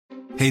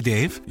Hey,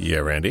 Dave.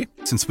 Yeah, Randy?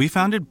 Since we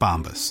founded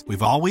Bombas,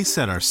 we've always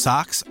said our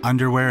socks,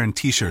 underwear, and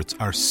T-shirts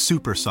are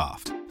super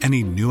soft.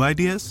 Any new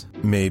ideas?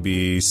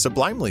 Maybe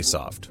sublimely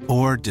soft.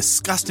 Or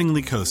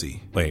disgustingly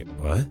cozy. Wait,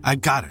 what? I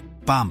got it.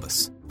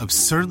 Bombas.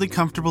 Absurdly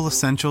comfortable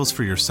essentials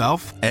for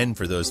yourself and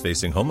for those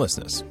facing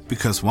homelessness.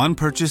 Because one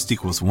purchased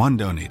equals one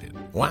donated.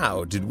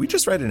 Wow, did we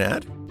just write an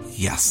ad?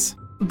 Yes.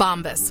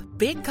 Bombas.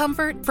 Big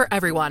comfort for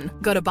everyone.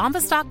 Go to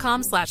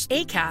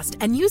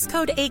bombas.com/ACAST and use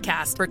code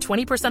ACAST for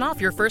 20%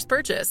 off your first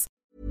purchase.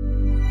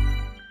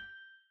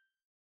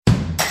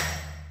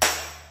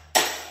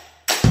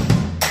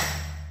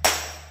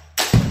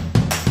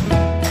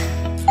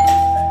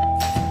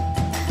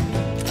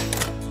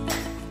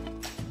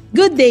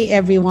 Good day,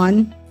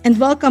 everyone, and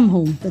welcome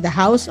home to the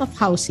House of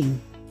Housing,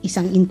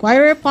 isang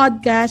Inquirer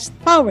podcast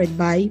powered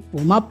by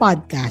Puma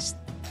Podcast.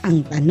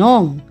 Ang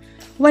tanong,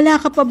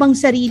 wala ka pa bang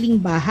sariling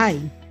bahay?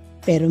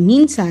 Pero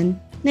minsan,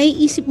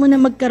 naiisip mo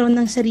na magkaroon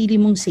ng sarili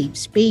mong safe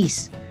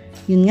space.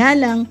 Yun nga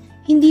lang,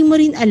 hindi mo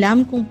rin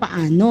alam kung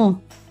paano.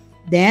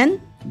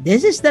 Then,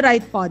 this is the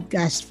right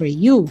podcast for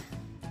you.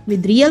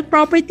 With real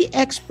property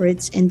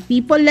experts and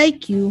people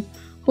like you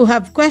who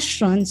have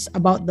questions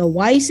about the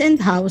whys and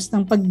hows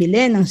ng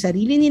pagbili ng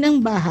sarili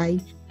nilang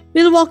bahay,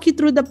 we'll walk you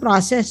through the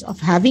process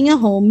of having a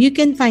home you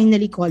can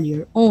finally call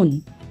your own.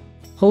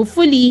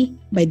 Hopefully,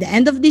 by the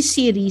end of this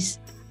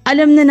series,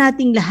 alam na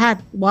nating lahat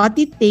what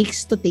it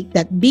takes to take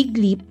that big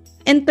leap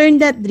and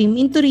turn that dream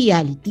into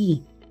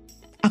reality.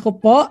 Ako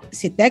po,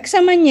 si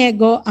Texa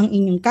Maniego, ang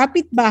inyong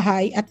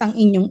kapitbahay at ang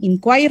inyong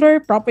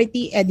Inquirer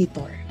Property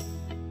Editor.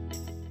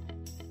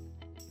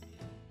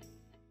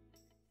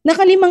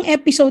 Nakalimang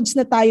episodes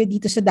na tayo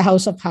dito sa The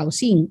House of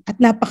Housing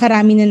at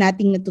napakarami na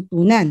nating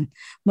natutunan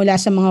mula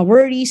sa mga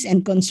worries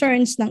and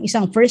concerns ng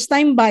isang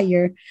first-time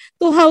buyer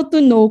to how to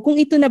know kung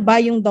ito na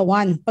ba yung the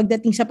one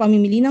pagdating sa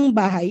pamimili ng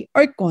bahay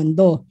or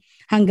condo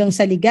hanggang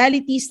sa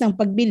legalities ng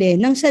pagbili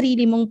ng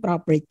sarili mong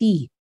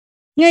property.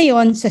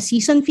 Ngayon, sa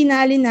season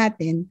finale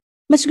natin,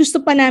 mas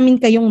gusto pa namin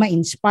kayong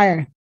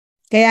ma-inspire.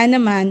 Kaya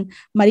naman,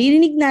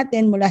 maririnig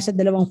natin mula sa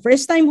dalawang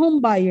first-time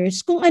home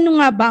buyers kung ano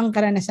nga ba ang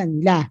karanasan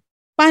nila.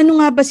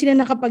 Paano nga ba sila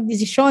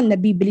nakapagdesisyon na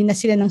bibili na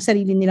sila ng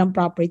sarili nilang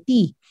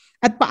property?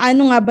 At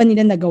paano nga ba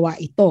nila nagawa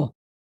ito?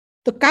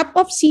 To cap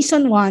off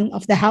Season 1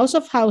 of the House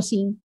of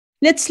Housing,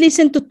 let's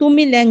listen to two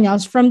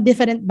millennials from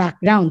different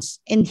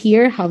backgrounds and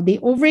hear how they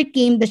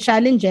overcame the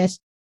challenges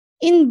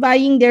in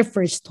buying their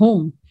first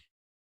home.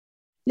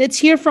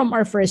 Let's hear from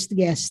our first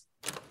guest.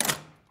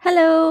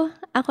 Hello!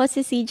 Ako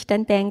si Siege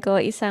Tantenko,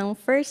 isang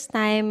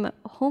first-time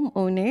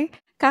homeowner.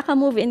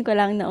 Kaka-move in ko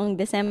lang noong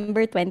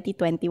December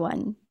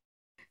 2021.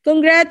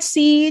 Congrats,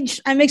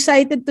 Siege! I'm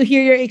excited to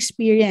hear your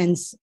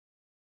experience.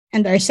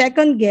 And our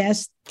second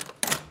guest.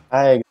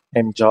 Hi,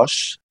 I'm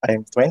Josh.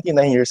 I'm 29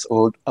 years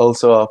old,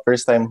 also a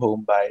first-time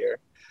home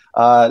buyer.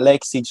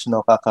 Like Siege,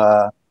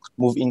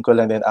 kaka-move in ko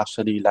lang din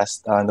actually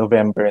last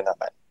November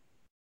naman.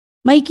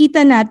 May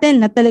kita natin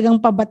na talagang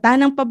pabata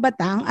ng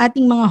pabata ang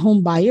ating mga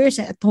home buyers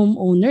at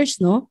homeowners,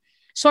 no?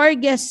 So our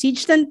guests,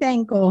 Siege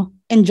Tantenko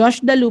and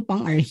Josh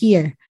Dalupang are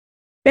here.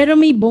 Pero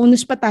may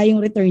bonus pa tayong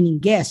returning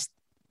guest.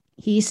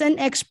 He is an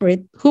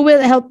expert who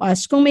will help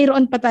us kung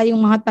mayroon pa tayong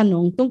mga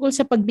tanong tungkol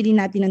sa pagbili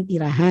natin ng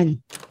tirahan.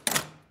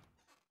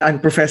 I'm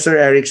Professor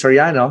Eric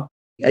Soriano.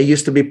 I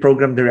used to be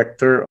program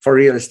director for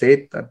real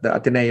estate at the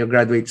Ateneo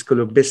Graduate School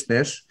of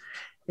Business.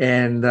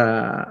 And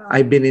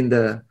I've been in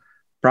the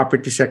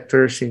property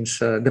sector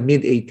since the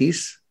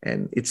mid-80s.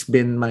 And it's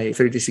been my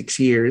 36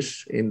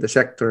 years in the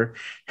sector,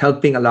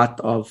 helping a lot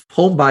of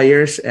home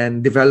buyers and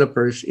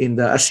developers in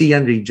the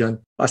ASEAN region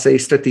as a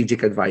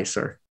strategic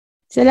advisor.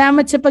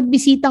 Salamat sa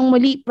pagbisitang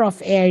muli,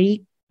 Prof.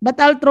 Eric. But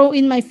I'll throw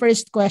in my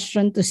first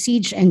question to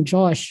Siege and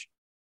Josh.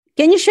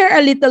 Can you share a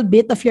little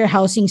bit of your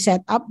housing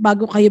setup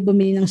bago kayo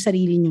bumili ng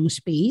sarili niyong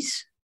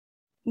space?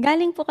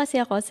 Galing po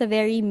kasi ako sa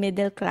very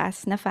middle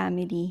class na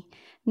family.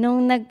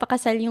 Nung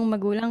nagpakasal yung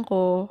magulang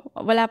ko,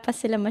 wala pa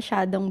sila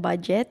masyadong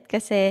budget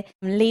kasi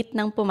late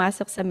nang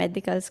pumasok sa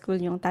medical school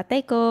yung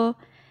tatay ko.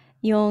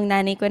 Yung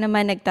nanay ko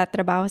naman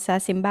nagtatrabaho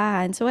sa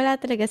simbahan, so wala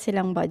talaga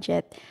silang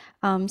budget.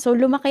 So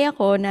lumaki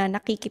ako na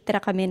nakikitira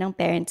kami ng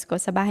parents ko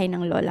sa bahay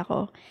ng lola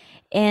ko.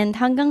 And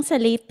hanggang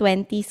sa late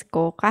 20s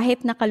ko,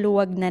 kahit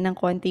nakaluwag na ng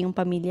konti yung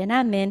pamilya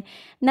namin,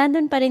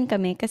 nandun pa rin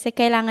kami kasi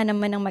kailangan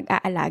naman ng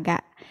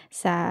mag-aalaga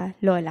sa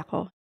lola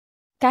ko.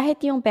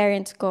 Kahit yung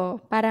parents ko,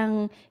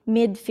 parang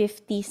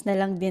mid-50s na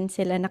lang din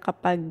sila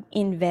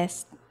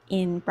nakapag-invest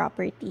in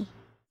property.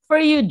 For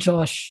you,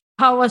 Josh,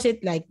 how was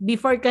it like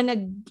before ka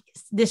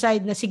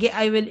nag-decide na, sige,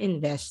 I will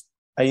invest?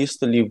 I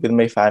used to live with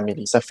my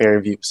family sa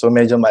Fairview, so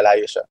medyo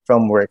malayo siya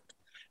from work.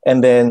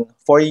 And then,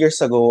 4 years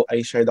ago,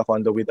 I shared a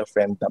condo with a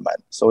friend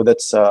naman. So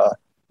that's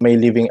my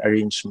living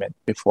arrangement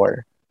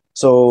before.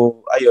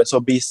 So, ayun,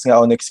 so based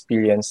nga on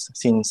experience,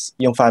 since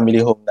yung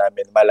family home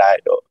namin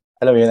malayo,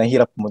 alam mo yun, ang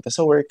hirap pumunta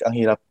sa work, ang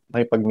hirap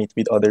makipag-meet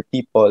with other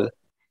people.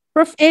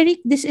 Prof.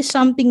 Eric, this is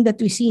something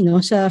that we see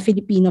sa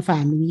Filipino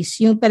families,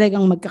 yung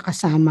talagang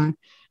magkakasama.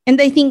 And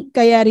I think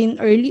kaya rin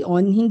early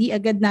on, hindi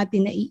agad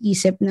natin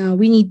naiisip na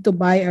we need to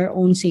buy our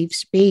own safe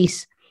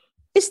space.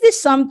 Is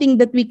this something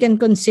that we can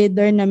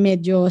consider na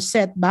medyo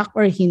setback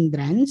or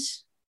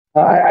hindrance?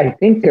 I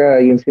think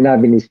yung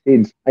sinabi ni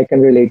Sid, I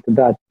can relate to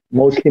that.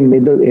 Mostly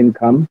middle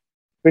income,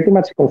 pretty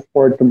much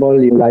comfortable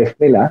yung life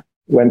nila,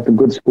 went to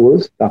good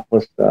schools,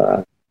 tapos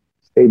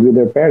stayed with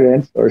their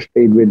parents or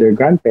stayed with their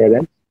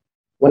grandparents.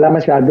 Wala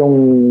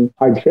masyadong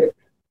hardship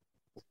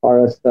as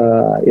far as,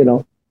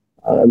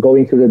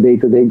 going through the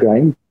day-to-day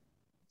grind.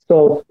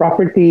 So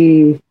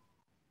property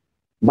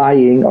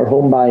buying or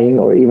home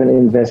buying or even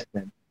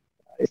investment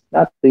is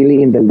not really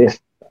in the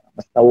list.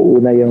 Mas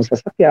nauuna yung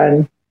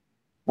sasakyan,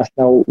 mas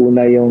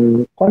nauuna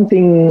yung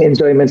konting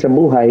enjoyment sa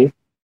buhay.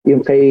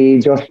 Yung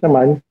kay Josh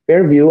naman,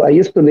 Fairview, I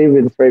used to live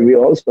in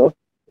Fairview also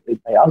with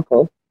my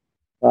uncle.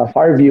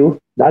 Fairview,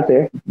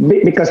 dati,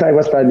 because I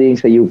was studying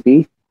sa UP.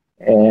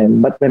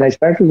 But when I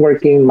started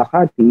working in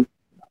Makati,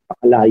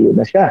 napakalayo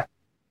na siya.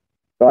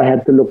 So I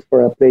had to look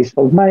for a place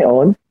of my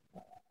own,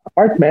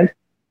 apartment,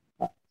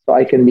 so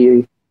I can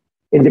be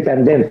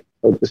independent,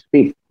 so to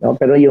speak. No?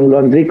 Pero yung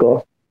laundry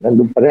ko,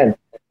 nandun pa rin.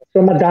 So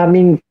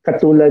madaming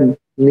katulad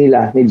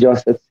nila, ni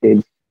Josh at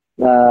Sid,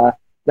 na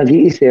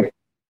nag-iisip,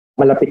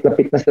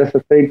 malapit-lapit na sila sa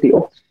 30,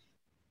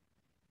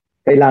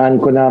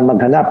 kailangan ko na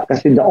maghanap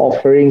kasi the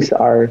offerings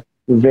are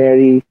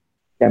very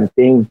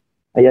tempting.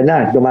 Ayan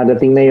na,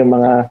 dumadating na yung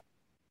mga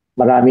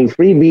maraming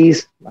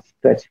freebies,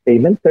 stretch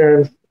payment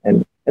terms,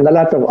 and a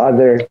lot of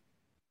other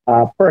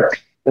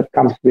perks that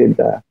comes with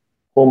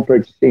home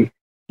purchasing.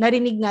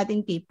 Narinig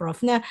natin kay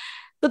Prof na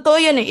totoo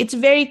yun eh. It's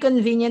very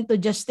convenient to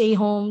just stay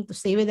home, to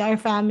stay with our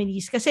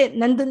families kasi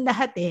nandun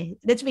lahat eh.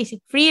 Let's face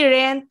it, free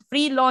rent,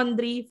 free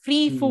laundry,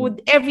 free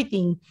food,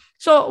 everything.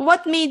 So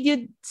what made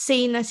you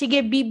say na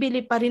sige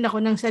bibili pa rin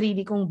ako ng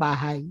sarili kong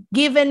bahay?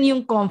 Given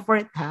yung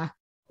comfort ha?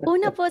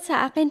 Una po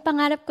sa akin,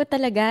 pangarap ko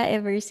talaga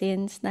ever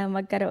since na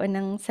magkaroon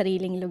ng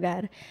sariling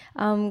lugar.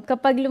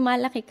 Kapag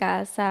lumalaki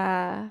ka sa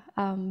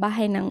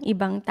bahay ng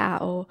ibang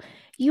tao,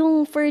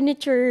 yung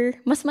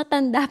furniture mas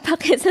matanda pa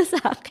kesa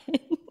sa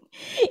akin.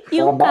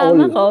 Yung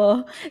kama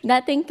ko,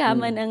 dating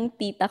kama ng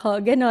tita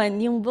ko, ganon.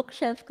 Yung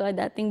bookshelf ko,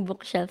 dating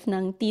bookshelf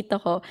ng tito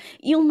ko.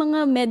 Yung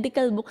mga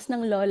medical books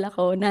ng lola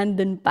ko,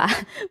 nandun pa.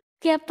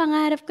 Kaya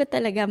pangarap ko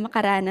talaga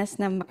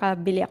makaranas na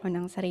makabili ako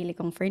ng sarili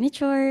kong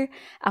furniture,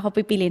 ako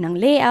pipili ng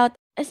layout.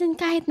 As in,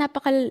 kahit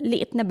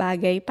napakaliit na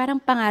bagay, parang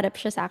pangarap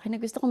siya sa akin na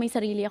gusto ko may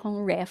sarili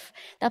akong ref.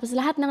 Tapos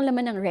lahat ng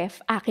laman ng ref,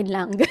 akin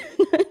lang.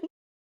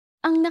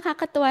 Ang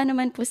nakakatuwa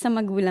naman po sa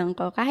magulang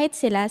ko, kahit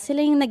sila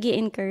yung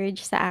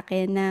nag-i-encourage sa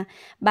akin na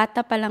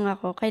bata pa lang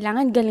ako,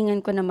 kailangan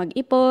galingan ko na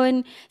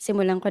mag-ipon,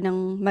 simulan ko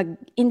ng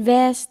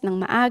mag-invest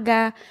ng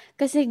maaga,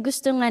 kasi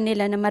gusto nga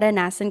nila na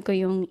maranasan ko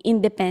yung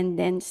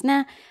independence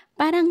na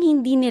parang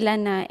hindi nila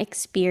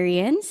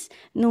na-experience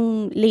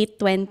nung late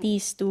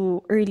 20s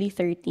to early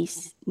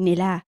 30s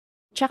nila.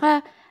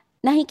 Tsaka,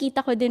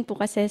 nakikita ko din po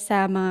kasi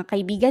sa mga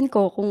kaibigan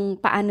ko kung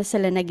paano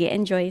sila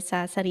nag-e-enjoy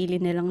sa sarili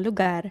nilang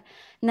lugar.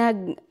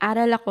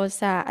 Nag-aral ako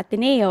sa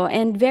Ateneo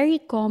and very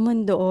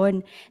common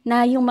doon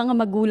na yung mga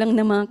magulang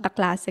ng mga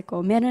kaklase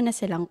ko, meron na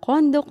silang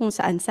condo kung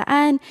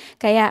saan-saan.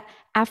 Kaya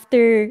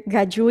after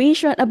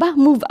graduation,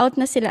 move out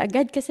na sila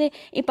agad kasi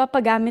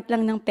ipapagamit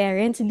lang ng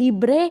parents,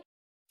 libre.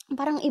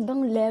 Parang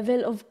ibang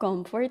level of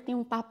comfort,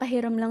 yung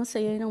papahiram lang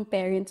sa'yo ng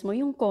parents mo,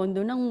 yung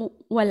condo nang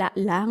wala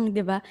lang, di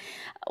ba?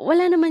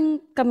 Wala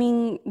naman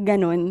kaming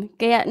ganun.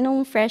 Kaya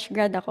nung fresh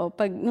grad ako,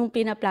 nung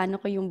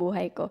pinaplano ko yung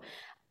buhay ko,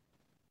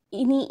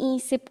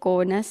 iniisip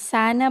ko na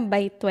sana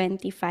by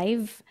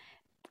 25,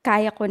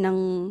 kaya ko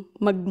nang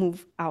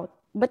mag-move out.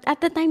 But at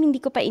the time, hindi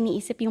ko pa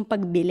iniisip yung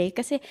pagbili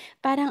kasi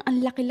parang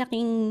ang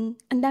laki-laking,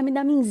 ang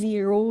dami-daming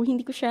zero.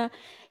 Hindi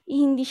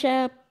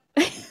siya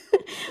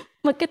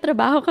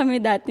magkatrabaho kami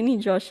dati ni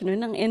Josh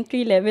noon, ang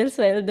entry-level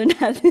sweldo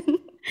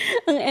natin.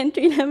 Ang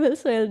entry-level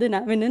sweldo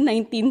namin noon,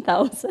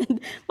 19,000.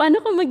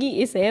 Paano ka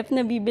mag-iisip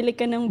na bibili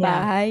ka ng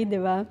bahay, di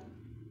ba?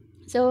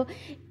 So,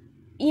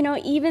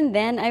 even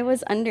then, I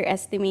was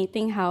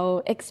underestimating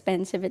how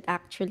expensive it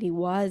actually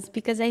was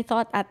because I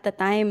thought at the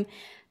time,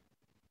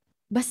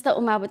 basta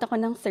umabot ako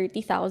ng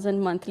 30,000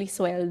 monthly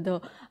sweldo,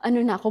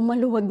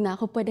 maluwag na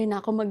ako, pwede na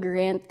ako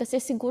mag-rent.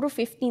 Kasi siguro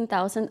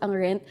 15,000 ang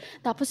rent,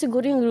 tapos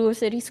siguro yung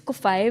groceries ko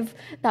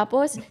 5,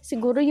 tapos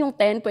siguro yung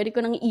 10, pwede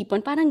ko nang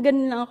ipon. Parang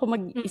ganun lang ako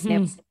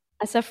mag-isip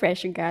as a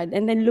fresh grad.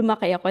 And then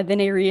lumaki ako,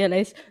 then I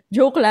realized,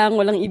 joke lang,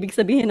 walang ibig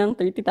sabihin ng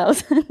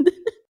 30,000.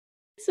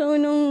 So,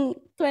 nung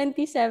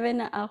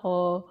 27 na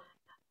ako,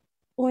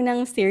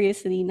 unang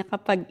seriously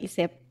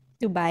nakapag-isip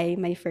to buy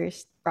my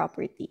first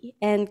property.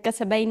 And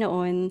kasabay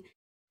noon,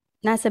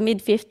 nasa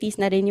mid-50s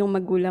na rin yung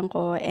magulang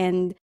ko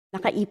and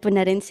nakaipon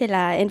na rin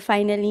sila. And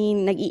finally,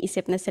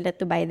 nag-iisip na sila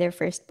to buy their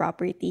first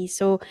property.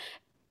 So,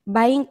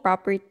 buying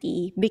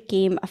property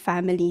became a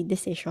family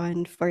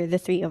decision for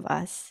the three of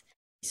us.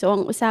 So,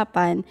 ang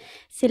usapan,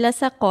 sila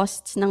sa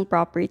costs ng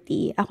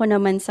property, ako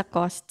naman sa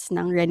costs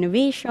ng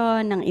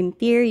renovation, ng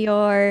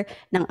interior,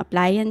 ng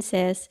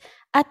appliances,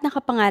 at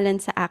nakapangalan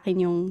sa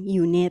akin yung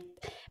unit.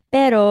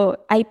 Pero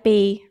I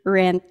pay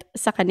rent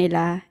sa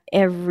kanila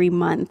every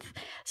month.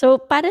 So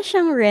para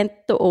siyang rent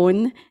to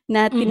own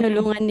na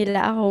tinulungan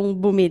nila akong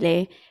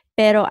bumili.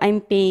 pero I'm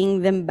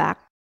paying them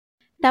back.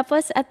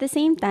 Tapos at the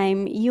same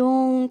time,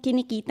 yung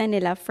kinikita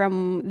nila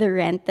from the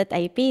rent that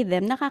I pay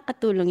them,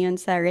 nakakatulong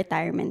yun sa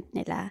retirement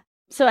nila.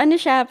 So ano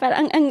siya,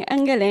 parang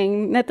ang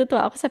galing.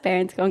 Natutuwa ako sa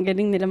parents ko, ang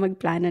galing nila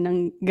magplano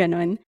ng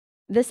gano'n.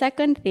 The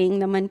second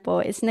thing naman po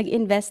is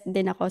nag-invest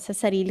din ako sa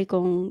sarili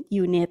kong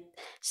unit.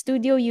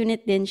 Studio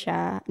unit din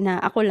siya na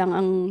ako lang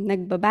ang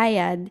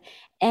nagbabayad.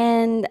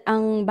 And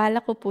ang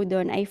bala ko po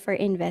doon ay for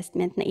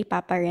investment na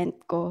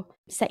ipaparent ko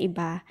sa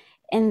iba.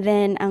 And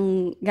then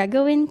ang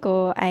gagawin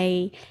ko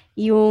ay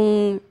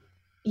yung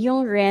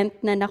rent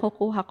na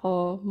nakukuha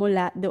ko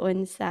mula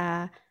doon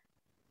sa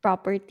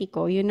property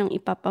ko, yun ang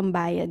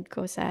ipapambayad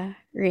ko sa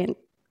rent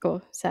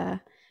ko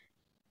sa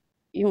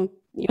yung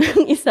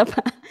isa pa.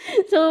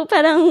 So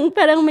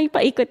parang may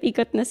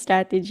paikot-ikot na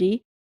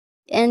strategy.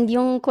 And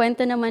yung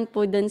kwento naman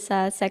po dun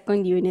sa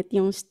second unit,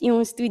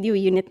 yung studio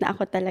unit na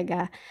ako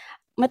talaga,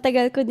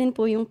 matagal ko din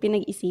po yung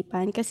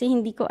pinag-isipan kasi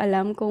hindi ko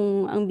alam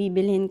kung ang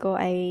bibilhin ko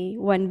ay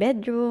one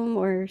bedroom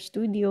or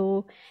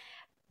studio.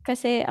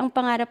 Kasi ang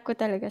pangarap ko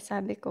talaga,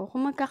 sabi ko,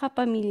 kung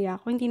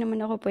magkakapamilya ako, hindi naman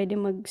ako pwede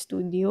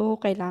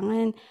mag-studio.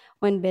 Kailangan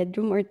one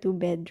bedroom or two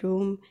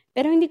bedroom.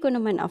 Pero hindi ko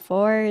naman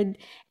afford.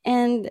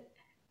 And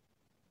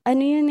ano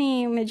yun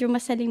medyo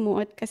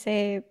masalimuot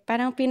kasi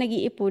parang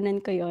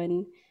pinag-iipunan ko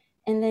yon.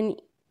 And then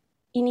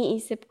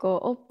iniisip ko,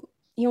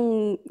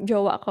 yung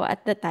jowa ko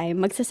at the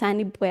time,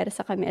 magsasanib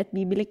puwersa kami at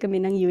bibili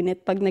kami ng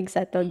unit pag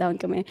nag-settle down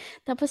kami.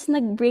 Tapos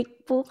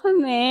nag-break po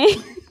kami.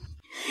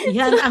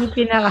 Yan ang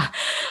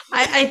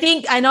I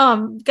think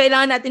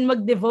kailangan natin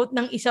mag-devote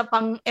ng isa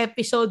pang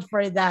episode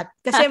for that.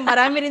 Kasi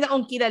marami rin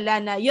akong kilala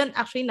na yun,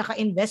 actually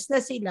naka-invest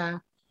na sila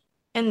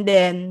and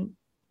then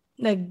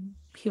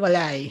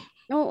naghiwalay.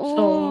 Oo.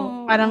 So,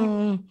 parang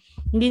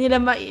hindi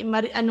nila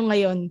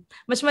ngayon.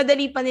 Mas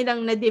madali pa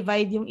nilang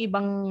na-divide yung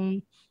ibang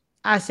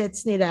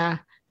assets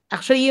nila.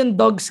 Actually, yung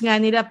dogs nga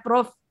nila,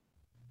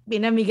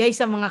 pinamigay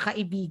sa mga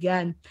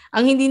kaibigan.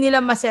 Ang hindi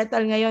nila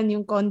masettle ngayon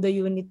yung condo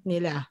unit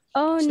nila.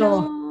 Oh, so, no.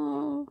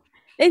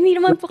 Hindi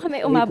naman po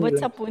kami umabot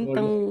sa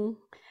puntong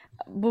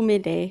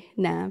bumili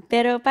na.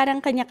 Pero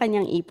parang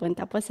kanya-kanyang ipon.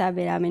 Tapos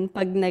sabi namin,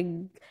 pag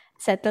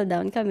nag-settle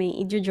down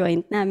kami,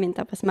 i-joint namin.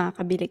 Tapos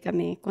makakabili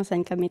kami kung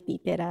saan kami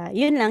titira.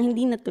 Yun lang,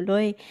 hindi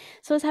natuloy.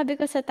 So sabi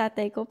ko sa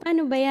tatay ko,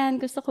 paano ba yan?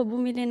 Gusto ko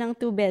bumili ng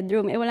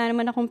 2-bedroom. Wala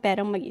naman akong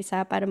perang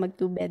mag-isa para mag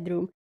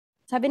 2-bedroom.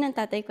 Sabi ng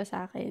tatay ko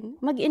sa akin,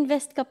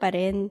 mag-invest ka pa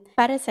rin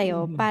para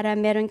sa'yo, para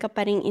meron ka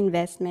pa ring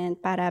investment,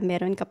 para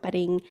meron ka pa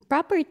ring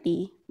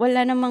property.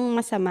 Wala namang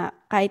masama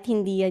kahit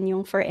hindi yan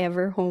yung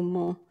forever home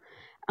mo.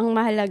 Ang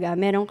mahalaga,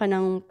 meron ka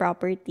ng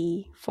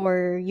property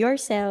for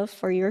yourself,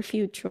 for your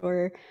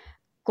future.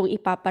 Kung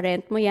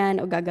ipaparent mo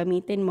yan o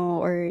gagamitin mo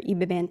or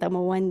ibebenta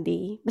mo one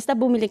day, basta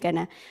bumili ka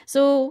na.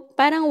 So,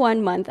 parang 1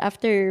 month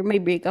after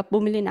my breakup,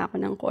 bumili na ako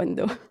ng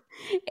condo.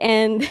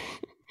 And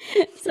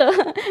so,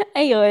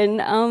 ayun.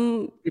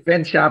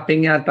 Revenge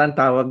shopping yata ang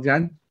tawag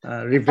dyan.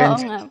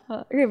 Revenge. Oo nga po.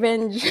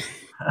 Revenge.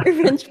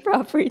 Revenge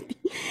property.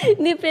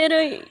 Hindi, pero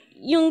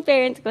yung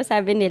parents ko,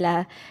 sabi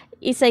nila,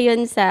 isa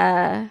yun sa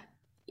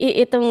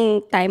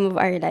itong time of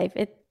our life.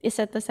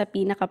 Isa to sa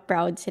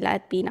pinaka-proud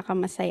sila at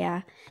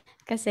pinaka-masaya.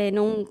 Kasi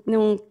nung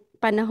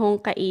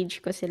panahong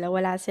ka-age ko sila,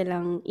 wala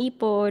silang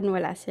ipon,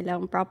 wala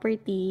silang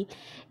property.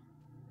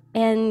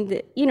 And,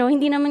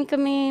 hindi naman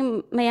kami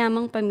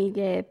mayamang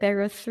pamilya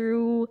pero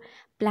through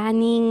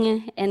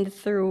planning and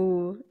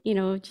through,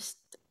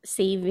 just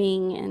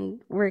saving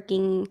and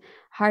working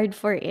hard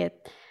for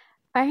it,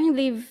 parang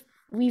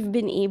we've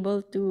been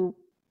able to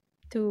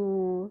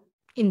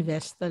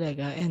invest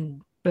talaga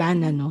and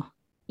plan,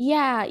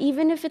 yeah,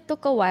 even if it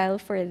took a while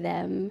for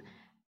them.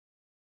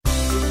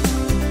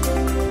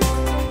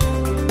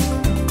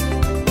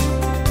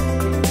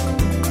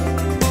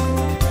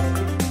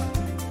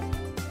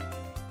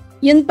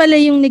 Yun pala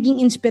yung naging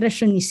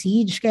inspirasyon ni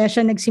Siege, kaya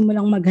siya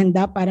nagsimulang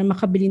maghanda para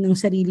makabili ng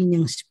sarili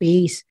niyang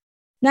space.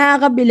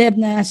 Nakakabilib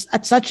na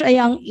at such a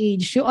young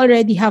age, you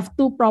already have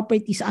 2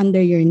 properties under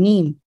your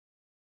name.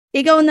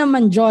 Ikaw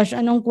naman, Josh,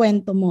 anong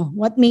kwento mo?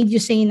 What made you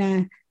say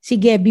na,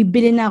 sige,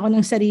 bibili na ako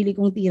ng sarili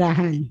kong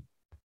tirahan?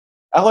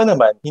 Ako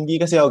naman, hindi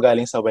kasi ako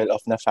galing sa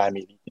well-off na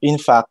family. In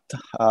fact,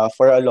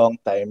 for a long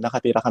time,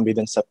 nakatira kami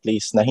dun sa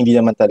place na hindi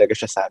naman talaga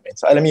siya sa amin.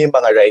 So alam niyo yung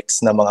mga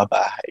rights na mga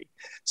bahay.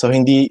 So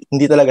hindi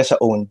talaga siya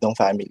owned ng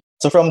family.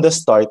 So from the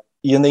start,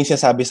 yun na yung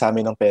sinasabi sa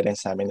amin ng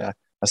parents namin na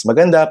mas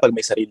maganda pag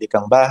may sarili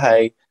kang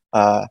bahay,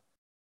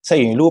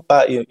 sa'yo yung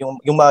lupa, yung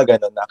mga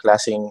ganun na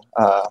klaseng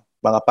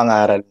mga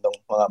pangaral ng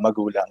mga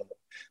magulang.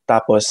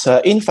 Tapos,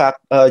 in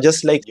fact,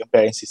 just like yung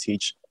parents si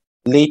Sage,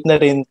 late na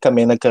rin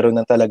kami nagkaroon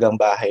ng talagang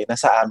bahay na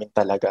sa amin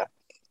talaga.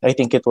 I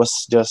think it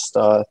was just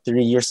 3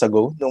 years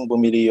ago nung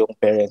bumili yung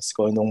parents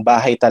ko, nung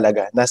bahay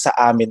talaga, nasa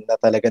amin na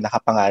talaga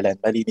nakapangalan,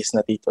 malinis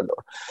na titulo.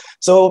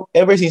 So,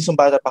 ever since nung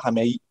bata pa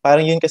kami,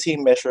 parang yun kasi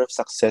yung measure of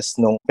success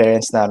nung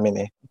parents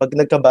namin eh. Pag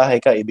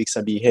nagkabahay ka, ibig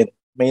sabihin,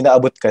 may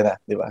naabot ka na,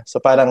 di ba?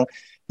 So, parang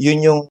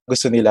yun yung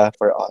gusto nila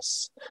for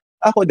us.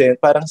 Ako din,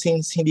 parang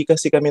since hindi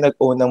kasi kami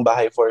nag-own ng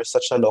bahay for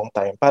such a long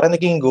time, parang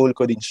naging goal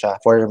ko din siya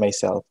for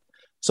myself.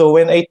 So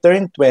when I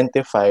turned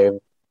 25,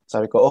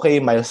 sabi ko,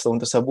 okay, milestone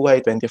to sa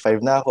buhay,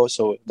 25 na ako.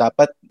 So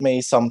dapat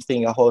may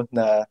something ako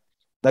na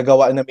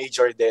nagawa na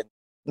major din.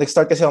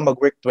 Nag-start kasi ako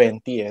mag-work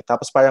 20 eh.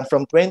 Tapos parang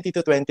from 20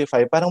 to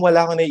 25, parang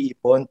wala akong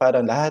naiipon.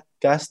 Parang lahat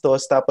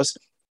gastos. Tapos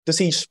to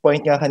Siege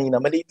point nga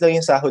kanina, maliit lang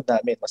yung sahod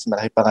namin. Mas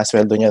malaki pa nga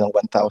sweldo niya ng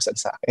 1,000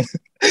 sa akin.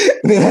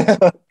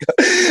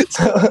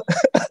 so,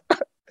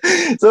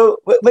 so,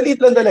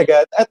 maliit lang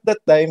talaga. At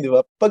that time, di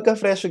ba, pagka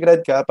fresh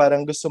grad ka,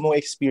 parang gusto mong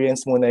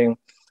experience muna yung,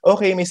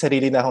 okay, may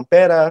sarili na akong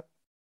pera,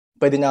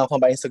 pwede na akong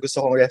kumain sa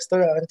gusto kong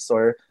restaurants,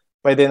 or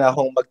pwede na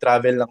akong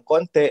mag-travel ng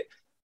konti.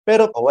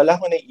 Pero wala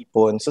akong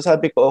naiipon. So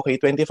sabi ko, okay,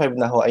 25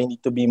 na ako, I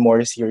need to be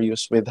more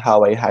serious with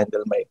how I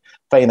handle my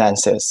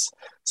finances.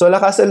 So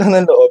lakasan lang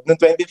ng loob. Nung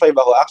 25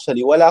 ako,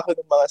 actually, wala ako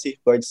ng mga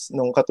safeguards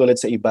nung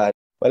katulad sa iba.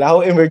 Wala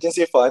akong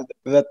emergency fund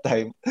that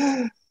time.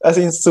 As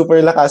in,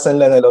 super lakasan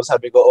lang ng loob.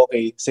 Sabi ko,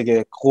 okay,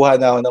 sige, kuha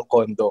na ako ng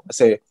condo.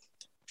 Kasi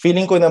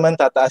feeling ko naman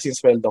tataas yung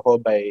sweldo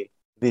ko by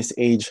this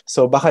age.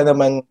 So baka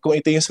naman, kung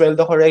ito yung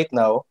sweldo ko right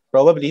now,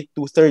 probably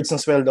 2/3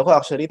 ng sweldo ko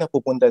actually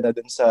napupunta na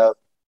dun sa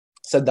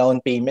down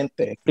payment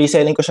eh.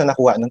 Pre-selling ko siya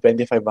nakuha nung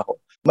 25 ako.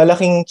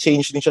 Malaking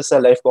change din siya sa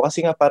life ko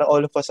kasi nga parang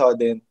all of a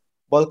sudden,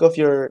 bulk of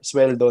your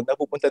sweldo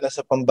napupunta na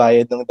sa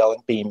pambayad ng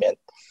down payment.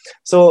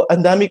 So,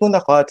 ang dami kong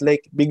na-cut.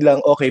 Like, biglang,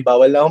 okay,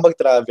 bawal na akong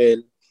mag-travel.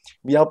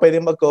 Hindi ako pwede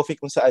mag-coffee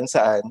kung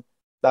saan-saan.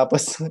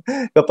 Tapos,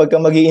 kapag ka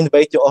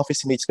mag-i-invite yung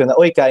office mates ko na,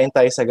 oy, kain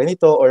tayo sa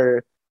ganito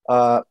or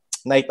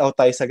night out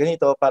tayo sa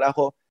ganito, para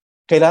ako,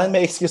 kailangan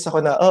may excuse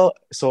ako na, oh,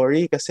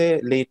 sorry,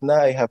 kasi late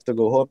na, I have to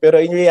go home. Pero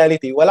in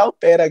reality, wala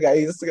akong pera,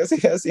 guys. Kasi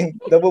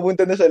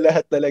napupunta na siya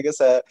lahat talaga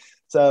sa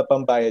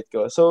pambayad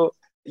ko. So,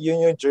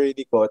 yun yung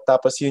journey ko.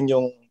 Tapos yun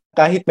yung,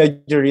 kahit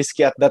medyo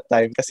risky at that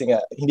time, kasi nga,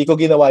 hindi ko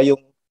ginawa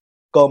yung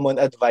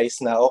common advice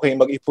na, okay,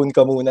 mag-ipon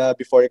ka muna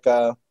before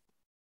ka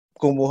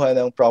kumuha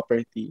ng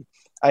property.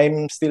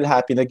 I'm still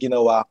happy na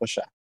ginawa ko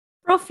siya.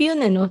 Prof,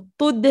 yun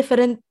two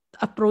different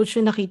approach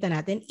yung nakita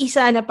natin.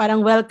 Isa na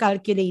parang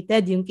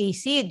well-calculated yung kay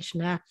Siege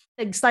na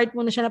nag-start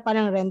muna siya na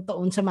parang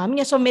rent-to-own sa mami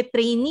niya. So may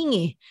training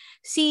eh.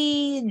 Si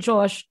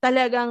Josh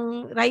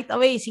talagang right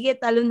away, sige,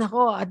 talon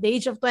ako. At the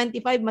age of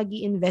 25,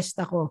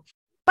 mag-i-invest ako.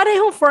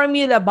 Parehong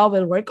formula ba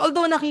will work?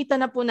 Although nakita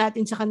na po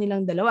natin sa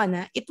kanilang dalawa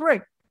na it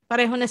worked.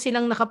 Pareho na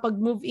silang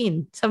nakapag-move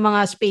in sa mga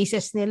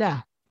spaces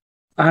nila.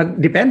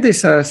 Depende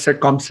sa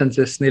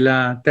circumstances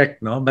nila,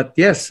 Tech, no? But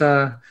yes,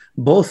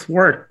 both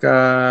work.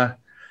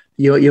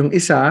 Yung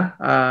isa,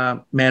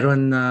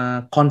 meron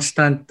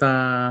constant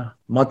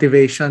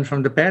motivation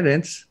from the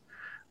parents.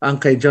 Ang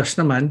kay Josh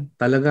naman,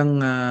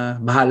 talagang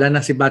bahala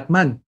na si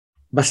Batman.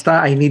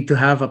 Basta I need to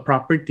have a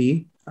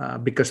property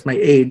because my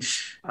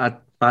age at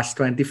past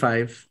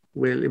 25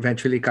 will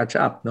eventually catch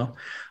up. No?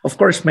 Of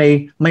course,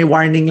 may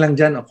warning lang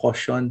dyan o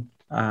caution.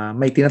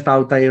 May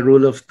tinatawag tayo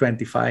rule of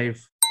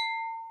 25.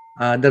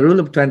 The rule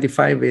of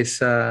 25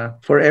 is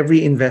for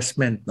every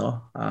investment,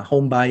 no,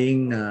 home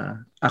buying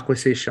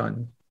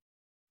acquisition,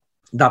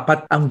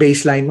 dapat ang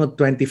baseline mo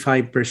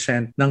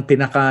 25% ng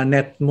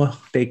pinaka-net mo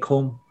take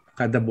home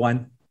kada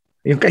buwan.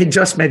 Yung kay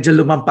Josh medyo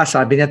lumampas,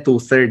 sabi niya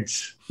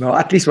 2/3. No,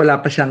 at least wala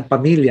pa siyang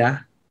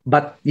pamilya,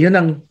 but yun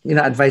ang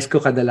ina-advise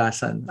ko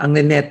kadalasan. Ang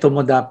neto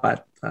mo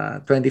dapat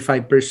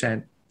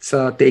 25%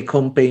 sa take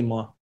home pay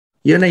mo.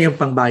 Yun na yung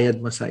pangbayad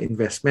mo sa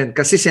investment.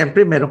 Kasi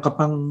siyempre meron ka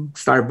pang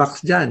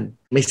Starbucks diyan.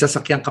 May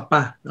sasakyan ka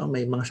pa, no?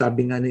 May mga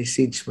sabi nga ni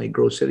Siege, may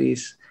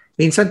groceries.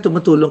 Minsan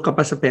tumutulong ka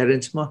pa sa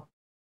parents mo.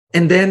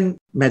 And then,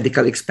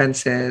 medical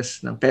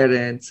expenses ng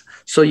parents.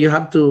 So you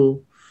have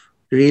to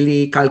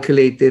really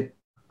calculate it.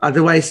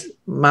 Otherwise,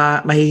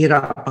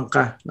 mahihirapan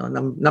ka. No?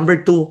 Number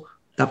 2,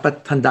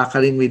 dapat handa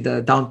ka rin with the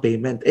down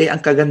payment.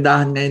 Ang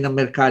kagandahan ngayon ng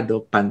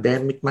merkado,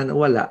 pandemic man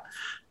o wala,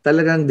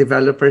 talagang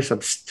developers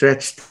have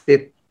stretched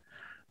it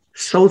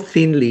so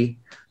thinly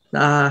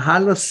na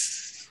halos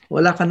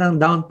wala ka ng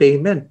down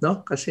payment.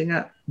 No? Kasi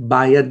nga,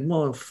 bayad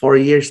mo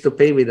 4 years to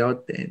pay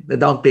without the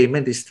down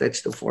payment is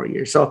stretched to 4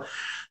 years.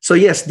 So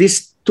yes,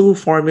 these two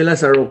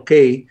formulas are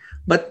okay,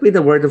 but with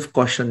a word of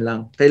caution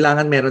lang.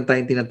 Kailangan meron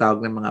tayong tinatawag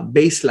ng mga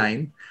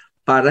baseline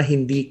para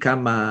hindi ka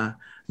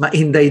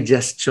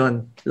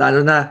ma-indigestion.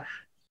 Lalo na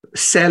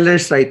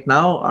sellers right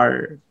now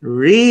are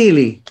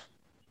really,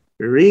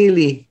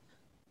 really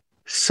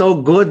so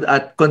good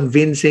at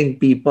convincing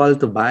people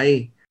to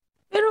buy.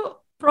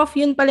 Prof,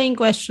 yun pala yung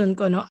question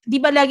ko, no? Di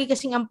ba lagi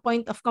kasing ang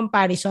point of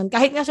comparison?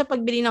 Kahit nga sa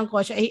pagbili ng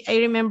kotse, I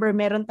remember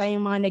meron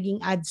tayong mga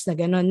naging ads na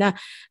gano'n na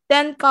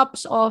 10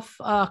 cups of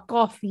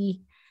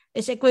coffee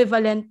is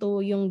equivalent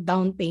to yung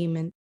down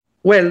payment.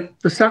 Well,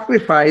 to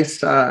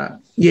sacrifice,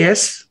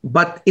 yes,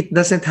 but it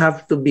doesn't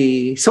have to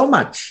be so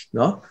much,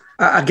 no?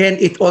 Again,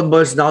 it all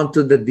boils down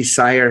to the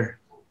desire,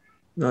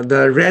 no?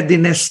 The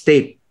readiness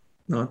state,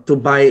 no? To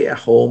buy a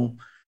home.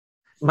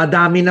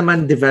 Madami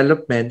naman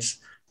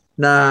developments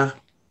na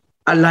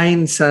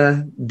align sa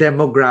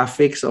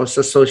demographics o sa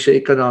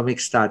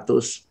socioeconomic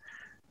status.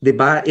 'Di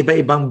ba?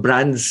 Iba-ibang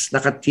brands,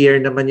 naka-tier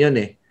naman 'yun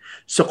eh.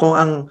 So kung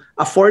ang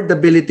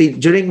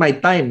affordability during my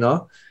time,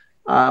 no,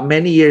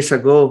 many years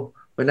ago,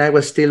 when I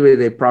was still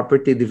with a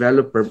property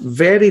developer,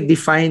 very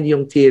defined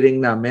yung tiering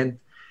namin.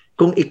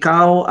 Kung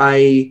ikaw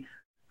ay,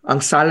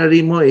 ang salary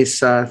mo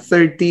is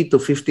 30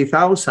 to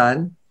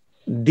 50,000,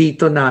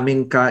 dito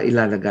namin ka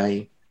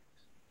ilalagay.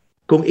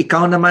 Kung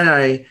ikaw naman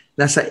ay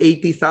nasa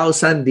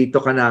 80,000,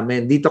 dito ka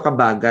namin, dito ka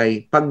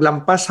bagay.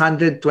 Paglampas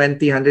 120,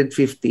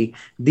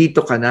 150,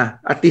 dito ka na,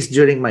 at least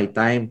during my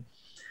time.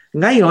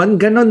 Ngayon,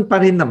 ganun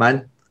pa rin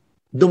naman,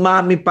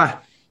 dumami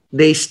pa.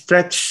 They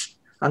stretch,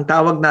 ang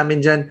tawag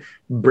namin dyan,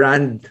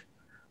 brand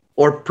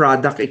or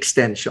product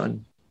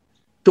extension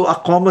to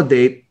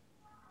accommodate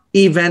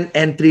even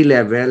entry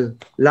level,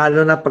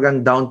 lalo na pag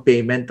ang down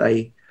payment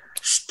ay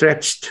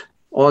stretched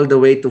all the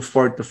way to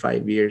 4 to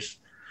 5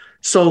 years.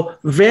 So,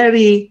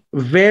 very,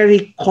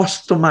 very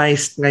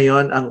customized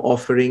ngayon ang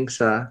offering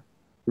sa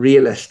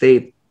real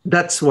estate.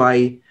 That's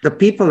why the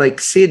people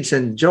like Sid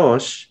and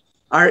Josh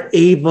are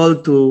able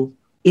to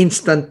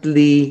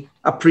instantly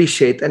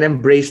appreciate and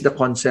embrace the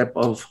concept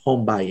of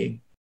home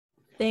buying.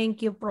 Thank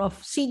you, Prof.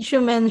 Sid,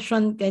 you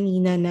mentioned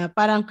kanina na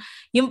parang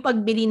yung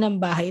pagbili ng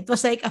bahay, it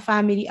was like a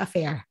family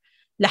affair.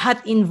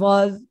 Lahat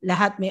involved,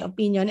 lahat may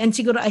opinion. And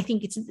siguro, I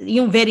think it's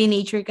yung very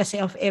nature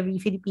kasi of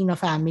every Filipino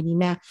family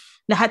na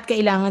lahat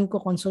kailangan ko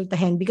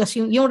konsultahin because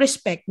yung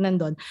respect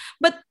nandun.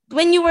 But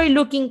when you were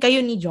looking, kayo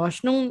ni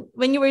Josh,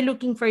 when you were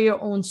looking for your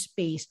own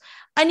space,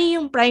 ano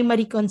yung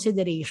primary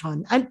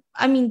consideration?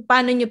 I mean,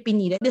 paano nyo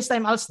pinili? This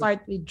time, I'll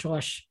start with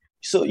Josh.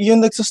 So,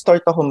 yun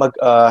nagsa-start ako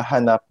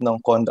maghanap ng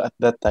condo at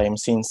that time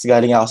since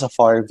galing ako sa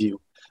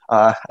Farview.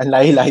 Ang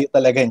layo-layo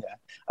talaga niya.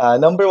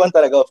 Number one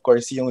talaga, of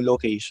course, yung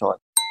location.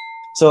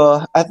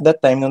 So, at that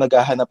time, nung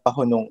naghahanap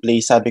ako nung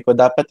place, sabi ko,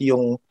 dapat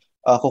yung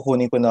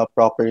kukunin ko na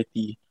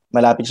property,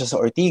 malapit siya sa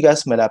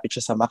Ortigas, malapit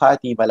siya sa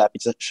Makati,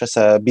 malapit siya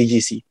sa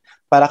BGC.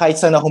 Para kahit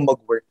saan ako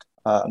mag-work,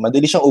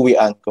 madali siyang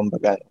uwian,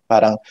 kumbaga.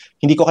 Parang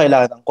hindi ko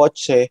kailangan ng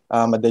kotse,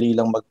 madali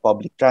lang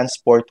mag-public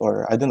transport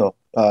or, I don't know,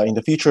 in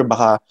the future,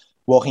 baka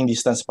walking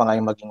distance pa nga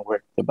yung maging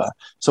work, diba?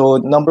 So,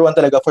 number one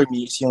talaga for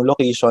me is yung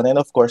location and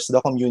of course,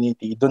 the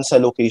community dun sa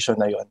location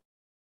na yon.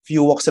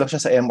 Few walks lang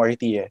siya sa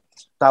MRT eh.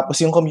 Tapos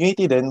yung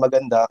community din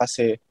maganda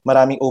kasi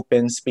maraming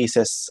open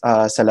spaces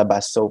sa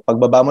labas. So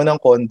pagbaba mo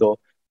ng condo,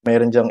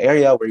 mayroon diyang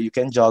area where you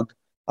can jog,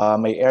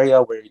 may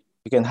area where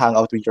you can hang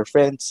out with your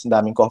friends,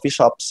 daming coffee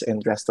shops and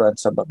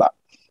restaurants sa baba.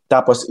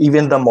 Tapos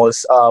even the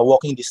malls,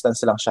 walking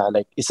distance lang siya,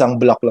 like isang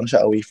block lang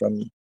siya away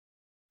from me.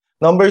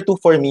 Number two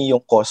for me,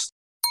 yung cost.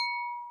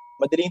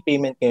 Madaling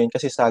payment ngayon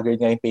kasi staggered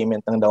nga yung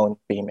payment ng down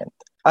payment.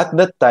 At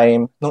that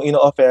time, nung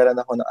ino-offeran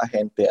ako ng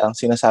ahente, ang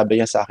sinasabi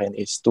niya sa akin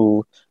is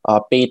to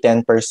pay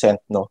 10%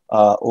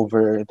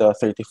 over the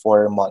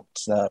 34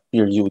 months na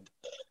period.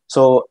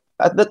 So,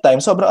 at that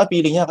time, sobrang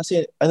appealing niya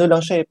kasi ano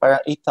lang siya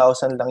parang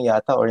 8,000 lang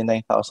yata or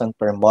 9,000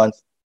 per month.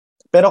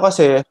 Pero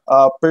kasi,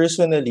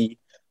 personally,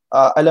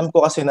 alam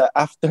ko kasi na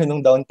after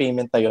nung down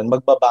payment na yun,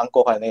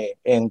 magbabangko ka na eh.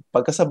 And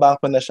pagka sa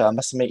bangko na siya,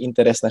 mas may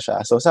interest na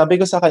siya. So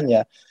sabi ko sa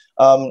kanya,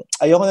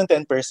 ayoko ng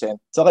 10%.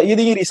 So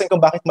yun yung reason kung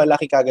bakit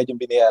malaki kagad yung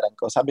binayaran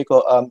ko. Sabi ko,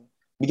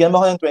 bigyan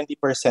mo ako ng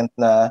 20%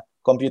 na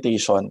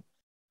computation.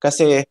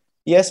 Kasi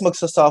yes,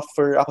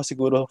 magsasuffer ako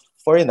siguro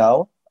for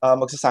now.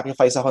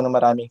 Magsasacrifice ako ng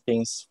maraming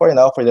things for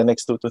now, for the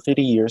next 2 to 3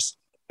 years.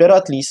 Pero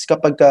at least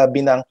kapag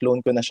binank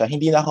loan ko na siya,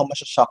 hindi na ako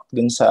masya-shock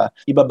dun sa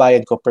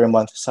ibabayad ko per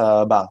month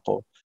sa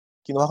bangko.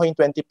 Kinuha ko yung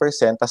 20%,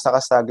 tapos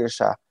nakastagger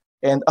siya.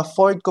 And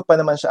afford ko pa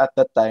naman siya at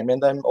that time. And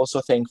I'm also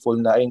thankful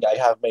na I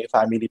have my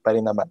family pa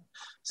rin naman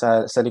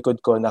sa likod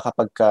ko na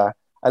kapag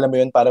alam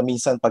mo yun, para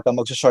minsan pagka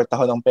mag-short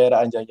ako ng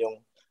pera, andyan yung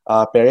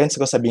parents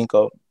ko, sabihin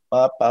ko,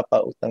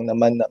 papautang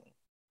naman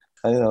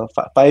ng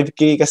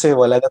 5K kasi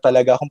wala na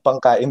talaga akong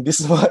pangkain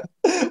this month.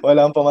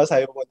 Wala akong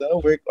pamasahe pumunta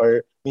ng work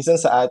or minsan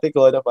sa ate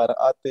ko na parang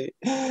ate,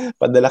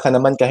 padala ka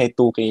naman kahit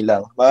 2K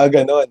lang.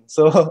 Mga ganon.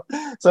 So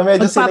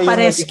medyo sila yung...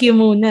 Magpaparescue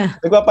muna.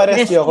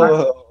 Nagpaparescue ako.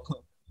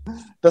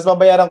 Tapos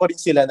babayaran ko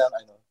rin sila ng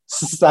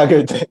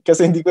staggered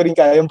kasi hindi ko rin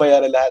kayang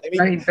bayaran lahat. I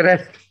mean,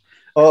 interest.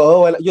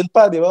 Oo, yun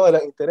pa, di ba?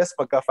 Walang interest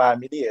pagka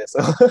family eh.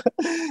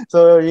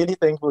 So really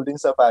thankful din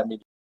sa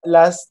family.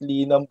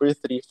 Lastly, number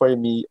 3 for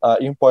me,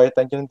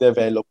 important yung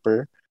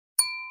developer.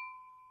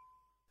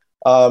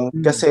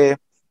 Kasi,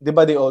 di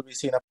ba they always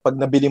say na pag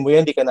nabili mo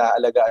yan, di ka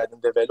naaalagaan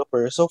ng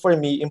developer. So for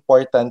me,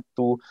 important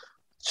to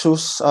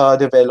choose a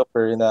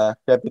developer na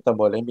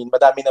reputable. I mean,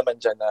 madami naman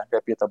dyan na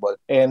reputable.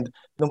 And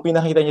nung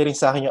pinakita niya rin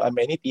sa akin yung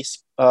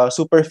amenities,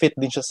 super fit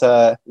din siya sa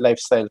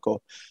lifestyle ko.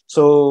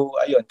 So,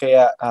 ayun,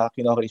 kaya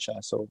kinuha ko rin siya.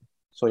 So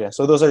yeah.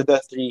 So those are the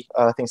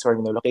 3 things for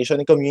me.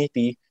 Location and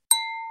community,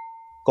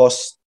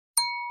 cost,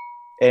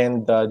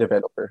 and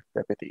developer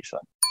reputation.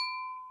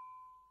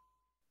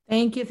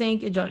 Thank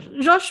you, Josh.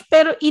 Josh,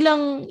 pero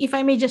if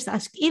I may just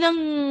ask, ilang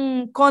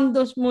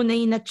condos mo na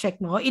yung na-check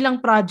mo? Ilang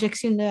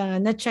projects yung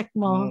na-check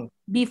mo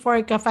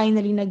before ka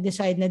finally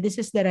nag-decide na this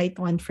is the right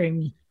one for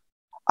me?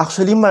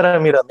 Actually,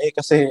 marami-rami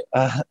kasi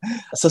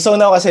so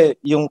now kasi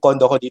yung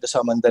condo ko dito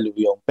sa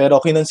Mandaluyong.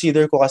 Pero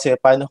kinonsider ko kasi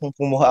paano kung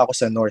kumuha ako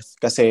sa North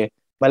kasi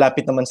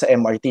malapit naman sa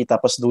MRT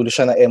tapos dulo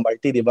siya ng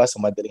MRT, di ba?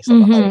 So madaling sa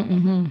Makati.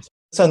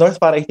 Sa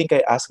North, para I think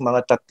I ask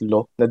mga 3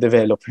 na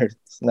developers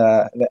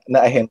na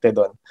ahente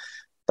doon.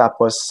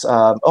 Tapos,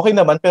 okay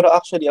naman. Pero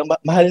actually,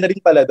 mahal na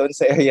rin pala doon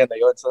sa area na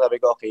yon. So sabi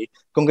ko, okay,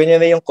 kung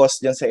ganyan na yung cost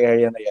dyan sa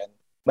area na yan,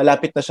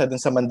 malapit na siya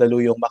doon sa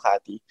Mandaluyong,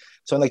 Makati.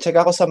 So nag-check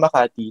ako sa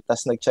Makati,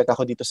 tapos nag-check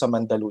ako dito sa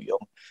Mandaluyong.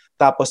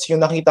 Tapos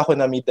yung nakita ko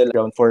na middle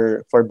ground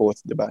for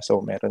both, di ba?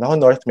 So meron ako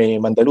North, may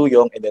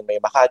Mandaluyong, and then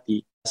may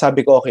Makati.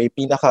 Sabi ko, okay,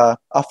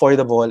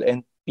 pinaka-affordable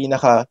and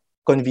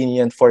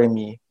pinaka-convenient for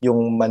me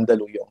yung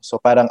Mandaluyong. So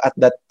parang at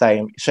that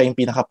time, siya yung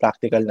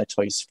pinaka-practical na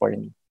choice for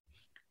me.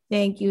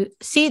 Thank you.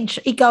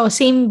 Sige, ikaw,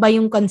 same ba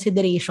yung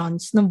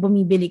considerations nung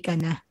bumibili ka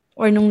na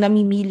or nung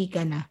namimili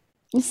ka na?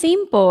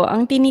 Same po.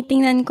 Ang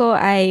tinitingnan ko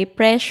ay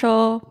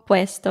presyo,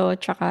 pwesto,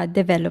 tsaka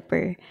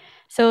developer.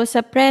 So,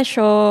 sa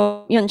presyo,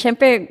 yun,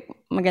 syempre,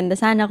 maganda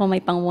sana kung may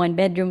pang 1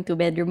 bedroom, 2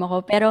 bedroom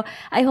ako. Pero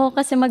ayoko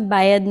kasi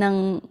magbayad ng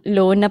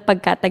loan na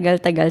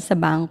pagkatagal-tagal sa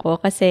bangko.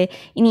 Kasi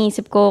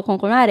iniisip ko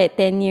kung kunwari,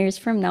 10 years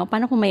from now,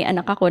 paano kung may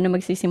anak ako na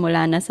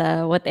magsisimula na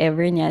sa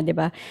whatever niya, di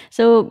ba?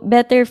 So,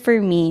 better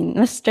for me,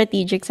 mas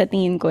strategic sa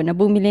tingin ko na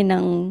bumili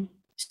ng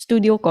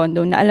studio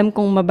condo na alam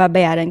kong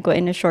mababayaran ko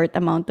in a short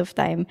amount of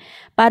time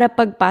para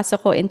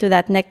pagpasok ko into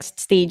that next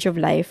stage of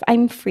life,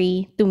 I'm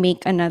free to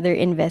make another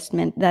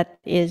investment that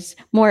is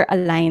more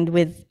aligned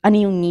with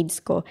ano yung needs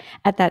ko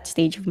at that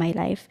stage of my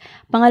life.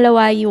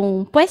 Pangalawa,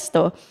 yung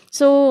pwesto.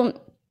 So,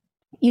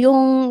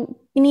 yung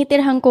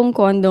tinitirhan kong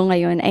condo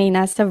ngayon ay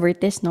nasa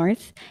Vertis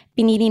North.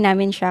 Pinili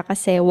namin siya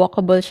kasi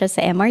walkable siya sa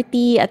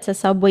MRT at sa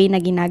subway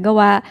na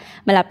ginagawa.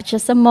 Malapit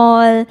siya sa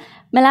mall.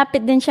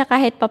 Malapit din siya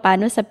kahit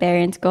papano sa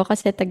parents ko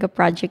kasi taga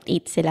Project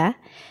 8 sila.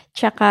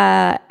 Tsaka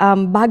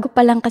bago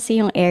pa lang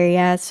kasi yung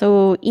area.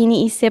 So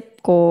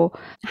iniisip ko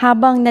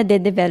habang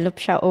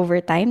nade-develop siya over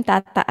time,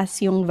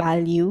 tataas yung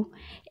value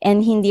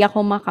and hindi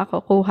ako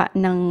makakakuha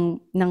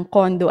ng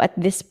condo at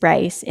this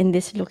price in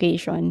this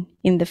location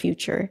in the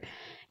future.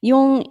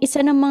 Yung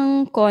isa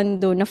namang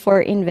condo na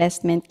for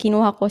investment,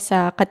 kinuha ko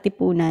sa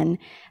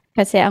Katipunan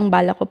kasi ang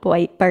bala ko po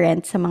ay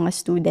parent sa mga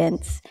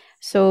students.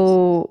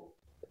 So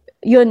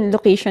yun,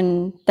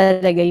 location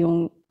talaga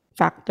yung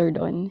factor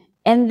doon.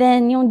 And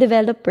then, yung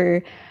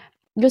developer,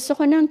 gusto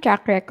ko ng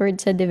track record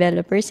sa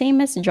developer,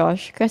 same as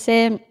Josh,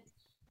 kasi,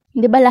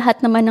 di ba lahat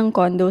naman ng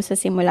condo sa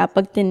simula,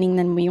 pag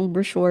tiningnan mo yung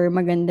brochure,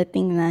 maganda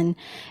tingnan.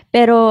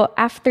 Pero,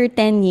 after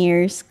 10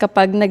 years,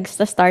 kapag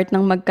nag-start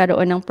ng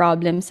magkaroon ng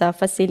problem sa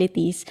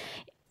facilities,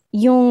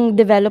 yung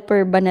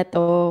developer ba na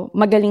to,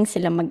 magaling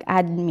sila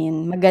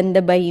mag-admin, maganda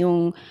ba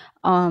yung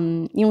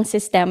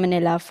sistema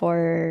nila for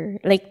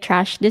like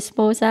trash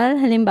disposal.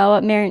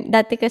 Halimbawa,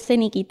 dati kasi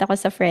nakita ko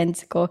sa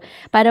friends ko,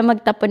 para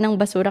magtapon ng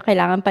basura,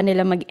 kailangan pa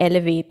nila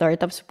mag-elevator,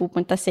 tapos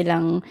pupunta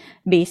silang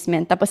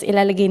basement, tapos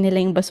ilalagay nila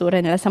yung basura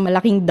nila sa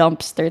malaking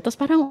dumpster. Tapos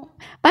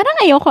parang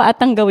ayoko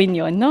atang gawin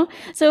yon, no?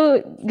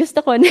 So,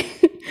 gusto ko na,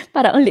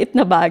 parang ang liit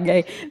na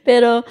bagay.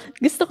 Pero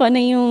gusto ko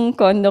na yung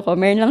condo ko,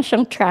 meron lang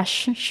siyang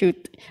trash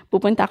chute.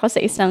 Pupunta ako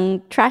sa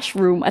isang trash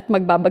room at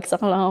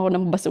magbabagsak lang ako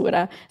ng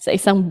basura sa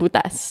isang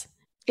butas.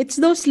 It's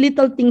those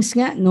little things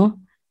nga, no?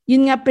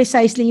 Yun nga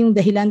precisely yung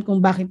dahilan kung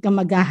bakit ka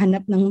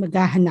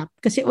maghahanap.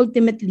 Kasi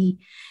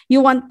ultimately,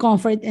 you want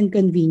comfort and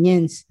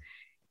convenience.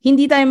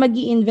 Hindi tayo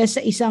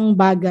mag-i-invest sa isang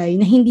bagay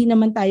na hindi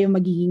naman tayo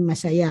magiging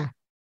masaya.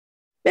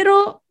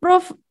 Pero,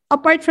 Prof,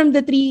 apart from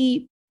the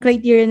 3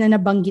 criteria na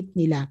nabanggit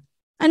nila,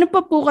 ano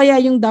pa po kaya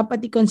yung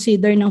dapat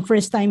i-consider ng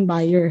first-time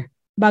buyer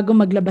bago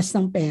maglabas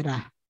ng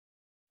pera?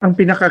 Ang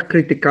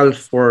pinaka-critical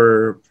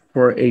for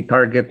a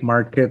target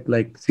market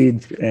like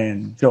Sid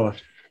and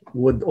Josh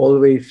would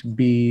always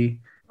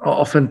be,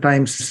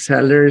 oftentimes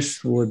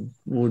sellers would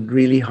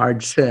really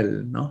hard sell,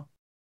 no?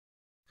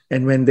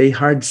 And when they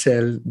hard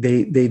sell,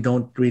 they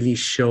don't really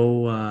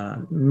show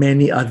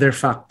many other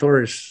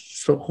factors.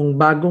 So kung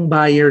bagong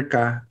buyer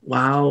ka,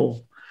 wow,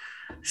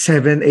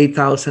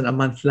 7,000-8,000 a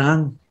month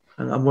lang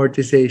ang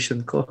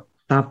amortization ko.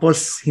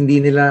 Tapos hindi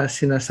nila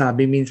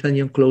sinasabi minsan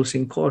yung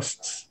closing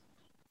costs.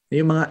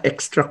 Yung mga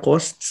extra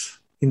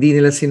costs, hindi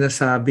nila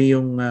sinasabi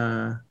yung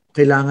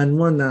kailangan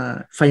mo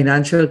na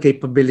financial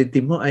capability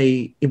mo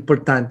ay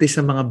importante sa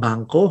mga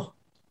bangko.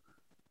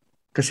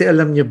 Kasi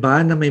alam niyo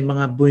ba na may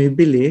mga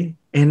bumibili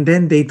and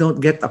then they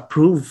don't get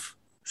approved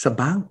sa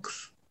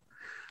banks?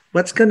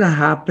 What's gonna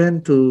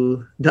happen to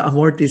the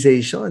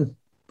amortization?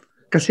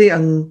 Kasi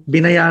ang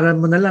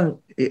binayaran mo na lang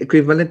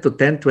equivalent to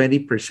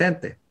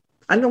 10-20% eh.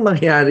 Anong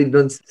mangyayari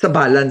doon sa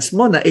balance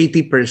mo na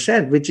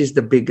 80%, which is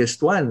the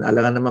biggest one?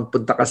 Alam naman,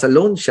 punta ka sa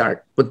loan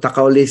shark, punta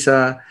ka uli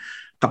sa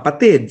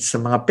kapatid,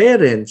 sa mga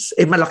parents,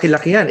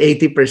 malaki-laki yan,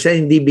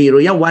 80%, hindi biro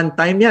yan, one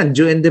time yan,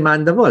 due and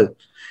demandable.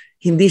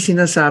 Hindi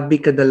sinasabi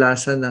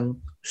kadalasan ng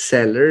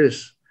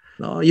sellers.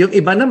 No? Yung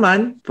iba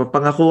naman,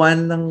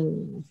 papangakuan ng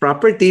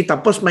property,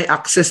 tapos may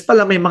access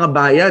pala, may mga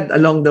bayad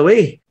along the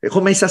way.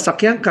 Kung may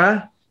sasakyan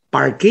ka,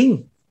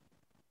 parking.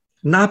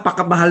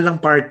 Napakamahal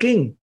ng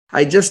parking.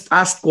 I just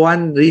asked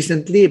one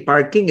recently,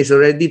 parking is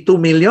already 2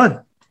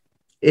 million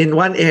in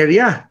one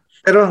area.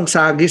 Pero ang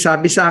sabi sa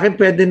akin,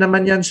 pwede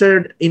naman yan,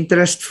 sir,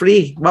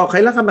 interest-free. Wow,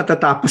 kailan ka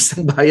matatapos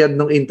ng bayad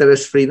ng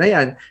interest-free na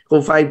yan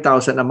kung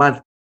 5,000 a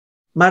month?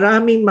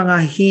 maraming mga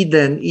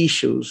hidden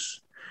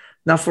issues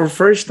na for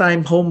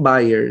first-time home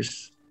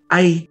buyers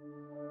ay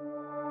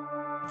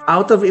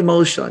out of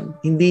emotion,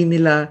 hindi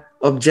nila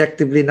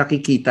objectively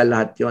nakikita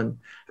lahat yon.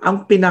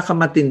 Ang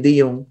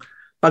pinakamatindi yung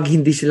pag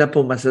hindi sila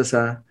pumasa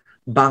sa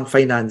bank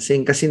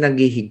financing kasi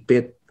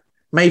naghihigpit.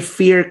 May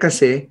fear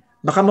kasi,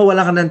 baka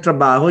mawala ka ng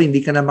trabaho, hindi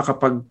ka na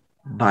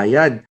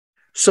makapagbayad.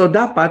 So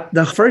dapat,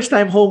 the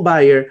first-time home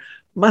buyer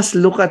must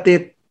look at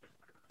it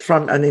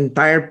from an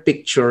entire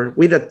picture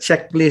with a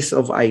checklist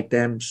of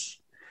items.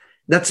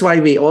 That's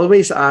why we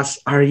always ask,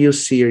 are you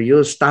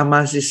serious?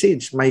 Tama si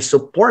Sage, may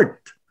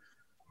support.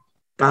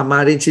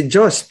 Tama rin si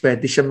Josh,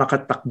 pwede siya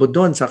makatakbo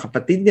doon sa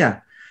kapatid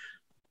niya.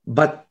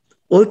 But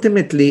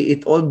ultimately,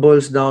 it all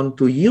boils down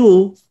to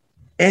you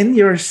and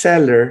your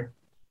seller,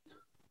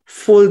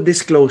 full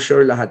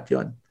disclosure lahat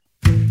yon.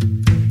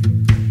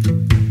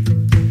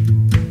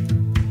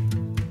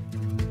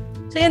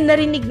 So yan,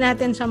 narinig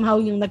natin somehow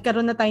yung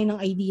nagkaroon na tayo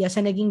ng idea sa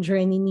naging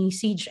journey ni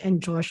Siege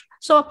and Josh.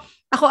 So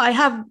ako, I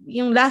have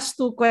yung last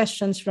two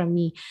questions from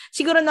me.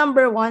 Siguro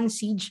number one,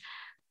 Siege,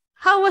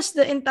 how was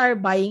the entire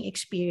buying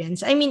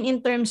experience? I mean, in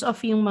terms of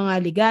yung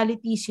mga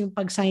legalities, yung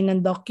pag-sign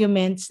ng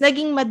documents,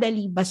 naging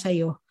madali ba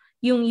sa'yo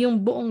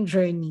yung buong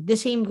journey? The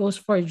same goes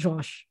for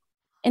Josh.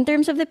 In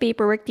terms of the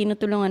paperwork,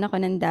 tinutulungan ako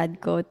ng dad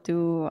ko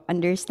to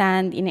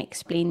understand,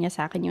 ina-explain niya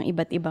sa akin yung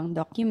iba't ibang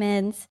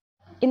documents.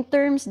 In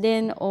terms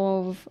din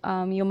of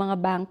yung mga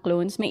bank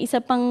loans, may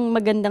isa pang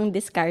magandang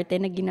diskarte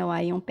na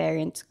ginawa yung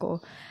parents ko.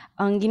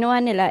 Ang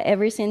ginawa nila,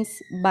 ever since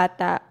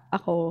bata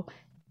ako,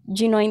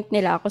 ginoint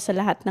nila ako sa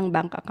lahat ng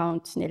bank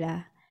accounts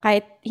nila.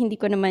 Kahit hindi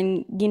ko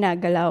naman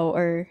ginagalaw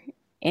or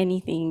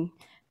anything.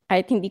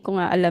 Kahit hindi ko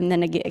nga alam na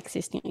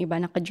nag-exist yung iba,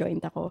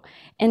 naka-joint ako.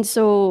 And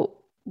so,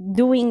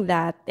 doing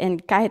that,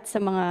 and kahit sa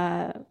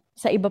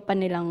iba pa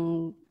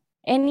nilang,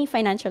 any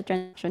financial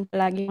transaction,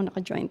 palagi ako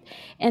naka-joint.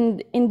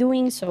 And in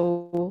doing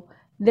so,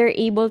 they're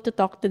able to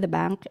talk to the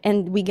bank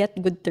and we get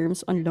good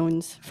terms on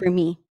loans for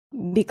me.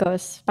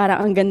 Because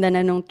parang ang ganda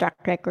na nung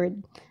track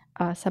record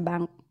sa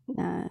bank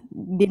na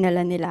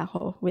dinala nila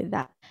ako with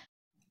that.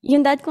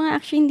 Yung dad ko nga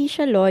actually hindi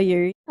siya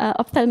lawyer,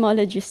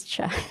 ophthalmologist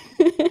siya.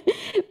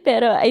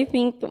 Pero I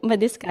think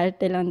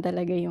madiskarte lang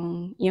talaga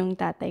yung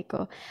tatay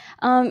ko.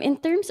 In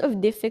terms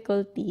of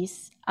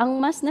difficulties,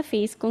 ang mas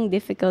na-face kong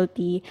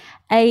difficulty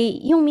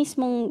ay yung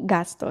mismong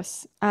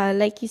gastos.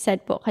 Like you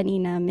said po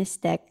kanina, Miss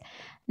Tech,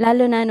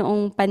 lalo na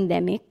noong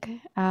pandemic,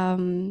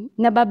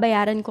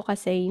 nababayaran ko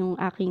kasi yung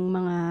aking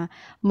mga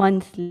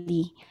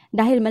monthly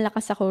dahil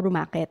malakas ako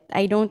rumakit.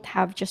 I don't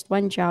have just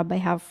one job,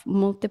 I have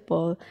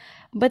multiple.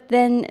 But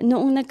then,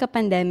 noong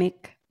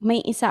nagka-pandemic,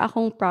 may isa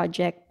akong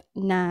project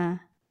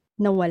na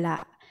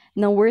nawala,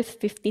 na worth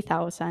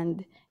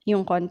 50,000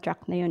 yung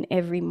contract na yun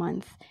every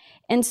month.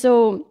 And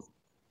so,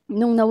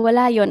 nung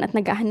nawala yon at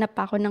naghahanap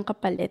pa ako ng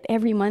kapalit,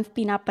 every month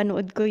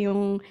pinapanood ko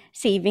yung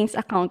savings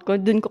account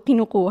ko, dun ko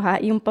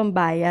kinukuha yung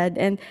pambayad.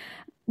 And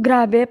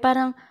grabe,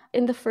 parang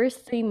in the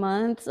first 3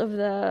 months of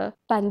the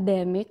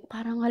pandemic,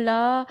 parang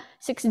 6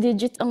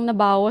 digits ang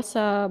nabawas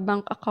sa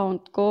bank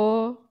account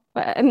ko.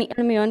 I mean,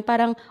 alam mo yun,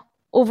 parang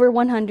over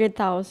 100,000,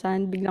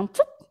 biglang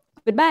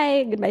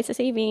goodbye sa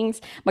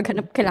savings,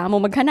 kailangan mo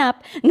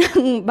maghanap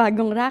ng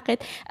bagong racket,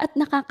 at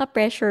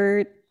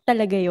nakaka-pressure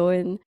talaga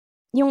yon.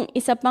 Yung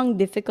isa pang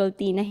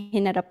difficulty na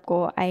hinarap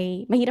ko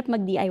ay mahirap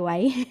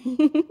mag-DIY.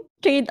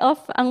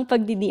 Trade-off ang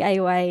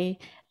pagdi-DIY.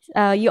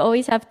 You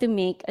always have to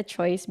make a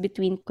choice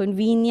between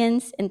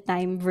convenience and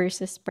time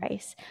versus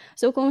price.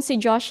 So kung si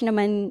Josh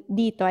naman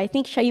dito, I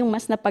think siya yung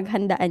mas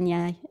napaghandaan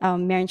niya.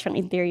 Meron siyang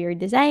interior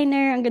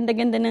designer, ang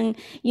ganda-ganda ng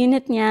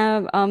unit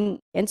niya.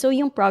 And so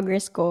yung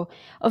progress ko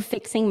of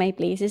fixing my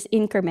place is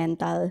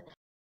incremental.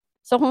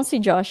 So kung si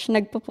Josh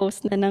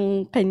nagpo-post na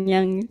ng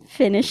kanyang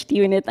finished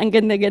unit, ang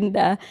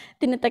ganda-ganda,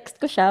 tinetext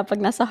ko siya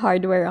pag nasa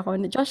hardware ako,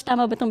 na Josh,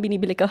 tama ba itong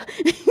binibili ko?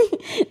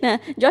 Na,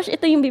 Josh,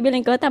 ito yung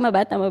bibilin ko, tama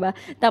ba?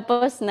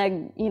 Tapos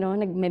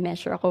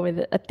nagme-measure ako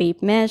with a tape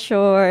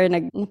measure,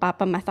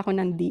 napapamath ako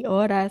ng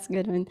oras,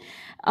 ganun.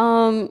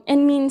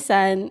 And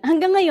minsan,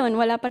 hanggang ngayon,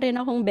 wala pa rin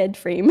akong bed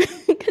frame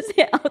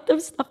kasi out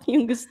of stock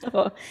yung gusto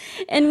ko.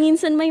 And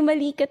minsan may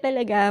mali ka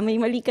talagang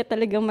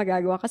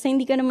magagawa kasi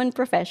hindi ka naman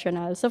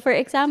professional. So for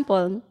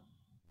example,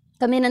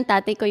 kami ng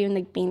tatay ko yung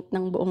nagpaint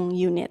ng buong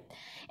unit.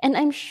 And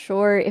I'm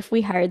sure if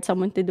we hired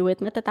someone to do it,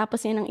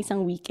 matatapos yan ng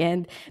isang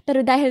weekend.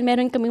 Pero dahil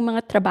meron kaming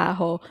mga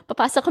trabaho,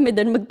 papasok kami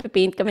doon,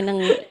 magpapaint kami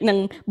ng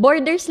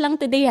borders lang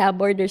today ha,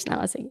 borders lang.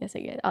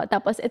 Sige.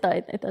 Tapos ito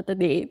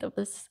today,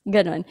 tapos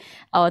ganun.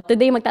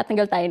 Today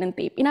magtatanggal tayo ng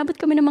tape. Inabot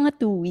kami ng mga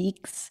 2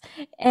 weeks.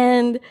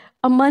 And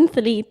a month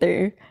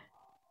later,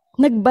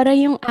 nagbara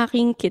yung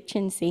aking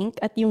kitchen sink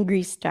at yung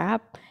grease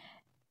trap.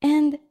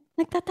 And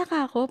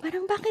nagtataka ako,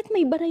 parang bakit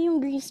may bara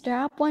yung grease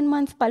trap? 1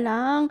 month pa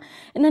lang.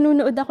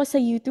 Nanonood ako sa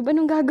YouTube.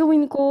 Anong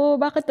gagawin ko?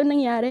 Bakit ito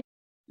nangyari?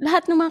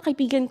 Lahat ng mga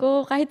kaibigan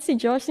ko, kahit si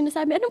Josh,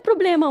 sinasabi, anong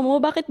problema mo?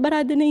 Bakit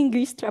barado na yung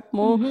grease trap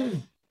mo?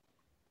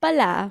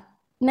 Pala,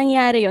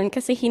 Nangyari yun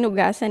kasi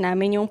hinugasan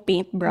namin yung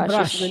paint brushes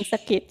Brush. dun sa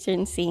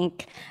kitchen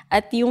sink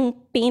at yung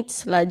paint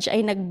sludge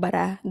ay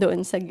nagbara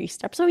doon sa grease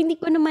trap. So, hindi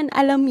ko naman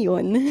alam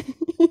yun.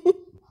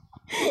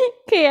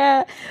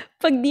 Kaya,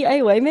 pag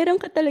DIY, meron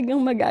ka talagang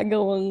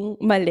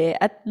magagawang mali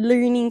at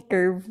learning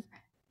curve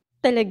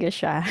talaga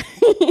siya.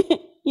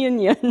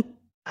 Yun.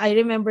 I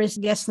remember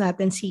guest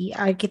natin si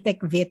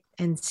Architect Vit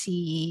and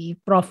si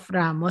Prof.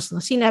 Ramos.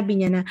 No? Sinabi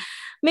niya na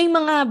may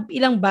mga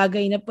ilang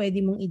bagay na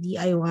pwede mong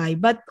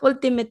i-DIY but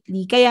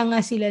ultimately, kaya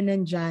nga sila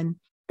nandyan,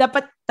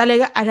 dapat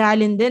talaga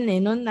aralin din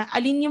no? Na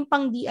alin yung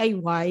pang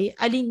DIY,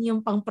 alin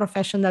yung pang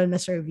professional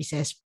na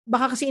services.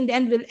 Baka kasi in the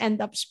end, we'll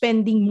end up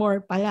spending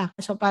more pala.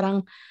 So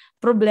parang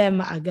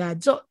problema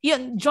agad. So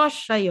yun,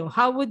 Josh, sa'yo,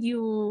 how would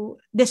you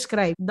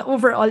describe the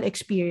overall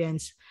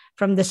experience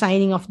from the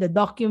signing of the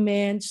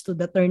documents to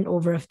the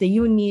turnover of the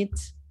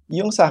units?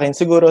 Yung sa akin,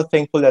 siguro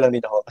thankful na lang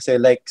din ako kasi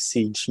like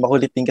Siege,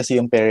 makulit din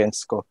kasi yung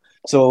parents ko.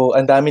 So,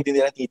 ang dami din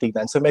nilang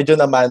titignan. So, medyo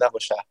namana ko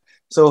siya.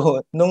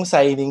 So, nung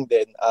signing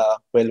din,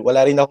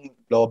 wala rin akong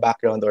law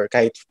background or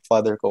kahit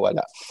father ko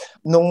wala.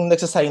 Nung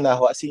nagsasign na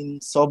ako, as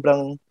in,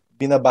 sobrang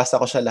binabasa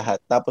ko siya lahat.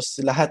 Tapos,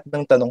 lahat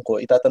ng tanong ko,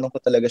 itatanong ko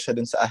talaga siya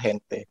dun sa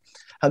ahente.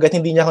 Hanggat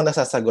hindi niya ako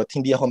nasasagot,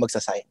 hindi ako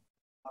magsasign.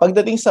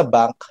 Pagdating sa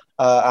bank,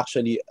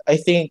 actually, I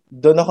think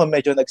doon ako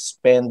medyo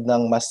nag-spend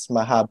ng mas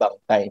mahabang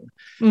time.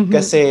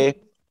 Kasi,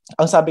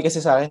 ang sabi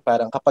kasi sa akin,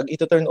 parang kapag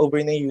ito turn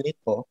over na yung unit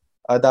mo,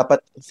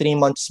 dapat 3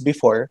 months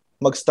before,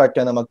 mag-start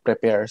ka na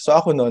mag-prepare. So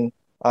ako noon,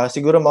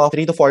 siguro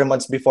mga 3 to 4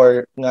 months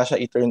before nga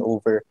siya i-turn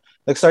over,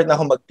 nag-start na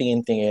ako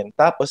magtingin-tingin.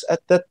 Tapos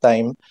at that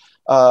time,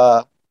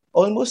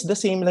 almost the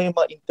same lang yung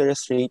mga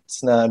interest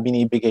rates na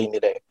binibigay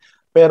nila.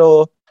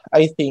 Pero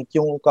I think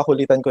yung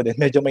kakulitan ko din,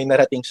 medyo may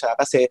narating siya.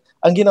 Kasi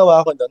ang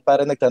ginawa ko doon,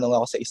 para nagtanong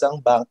ako sa isang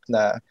bank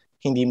na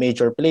hindi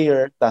major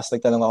player, tapos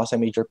nagtanong ako sa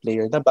major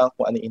player na bank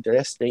kung ano yung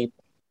interest rate.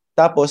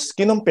 Tapos,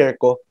 kinumpare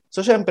ko.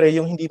 So, syempre,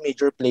 yung hindi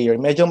major player,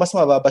 medyo mas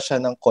mababa siya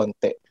ng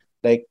konti.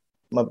 Like,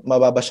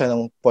 mababa siya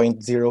ng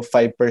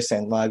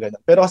 0.05%, mga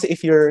ganun. Pero kasi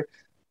if you're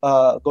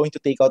going to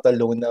take out a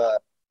loan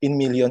na in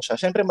million siya,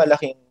 syempre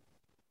malaking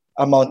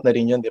amount na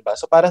rin yun, di ba?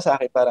 So, para sa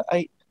akin, parang,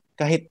 ay,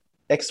 kahit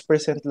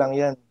X% lang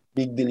yan,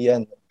 big deal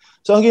yan.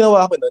 So, ang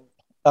ginawa ko nun,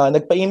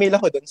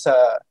 nagpa-email ako dun sa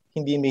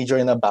hindi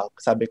major na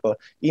bank. Sabi ko,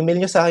 email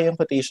nyo sa akin yung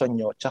quotation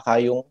nyo, tsaka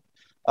yung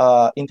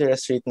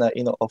interest rate na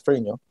ino-offer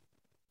nyo.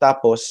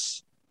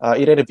 Tapos,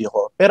 i-review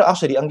ko. Pero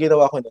actually, ang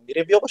ginawa ko nun,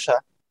 i-review ko siya,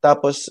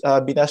 tapos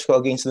binash ko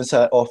against dun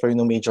sa offer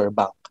ng major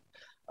bank.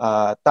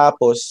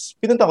 Tapos,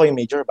 pinunta ko yung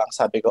major bank.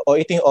 Sabi ko,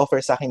 ito yung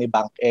offer sa akin ni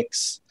Bank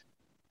X.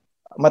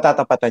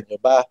 Matatapatan nyo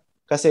ba?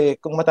 Kasi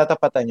kung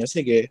matatapatan nyo,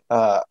 sige,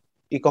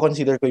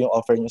 i-consider ko yung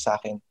offer nyo sa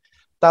akin.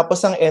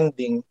 Tapos, ang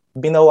ending,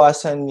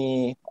 binawasan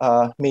ni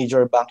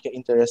major bank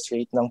yung interest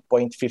rate ng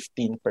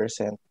 0.15%.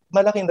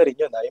 Malaki na rin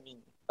yun. I mean,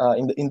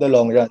 in the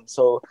long run.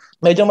 So,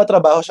 medyo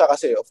matrabaho siya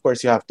kasi of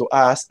course you have to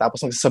ask,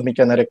 tapos mag-submit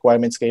ka na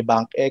requirements kay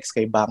Bank X,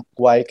 kay Bank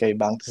Y, kay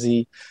Bank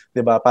Z,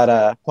 'di ba?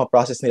 Para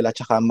ma-process nila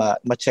tsaka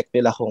ma-check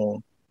nila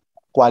kung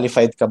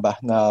qualified ka ba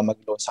na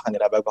mag-loan sa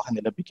kanila bago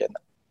kanila bigyan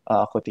ng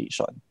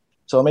quotation.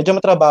 So, medyo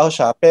matrabaho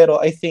siya, pero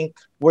I think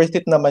worth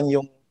it naman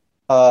yung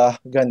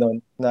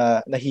ganun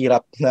na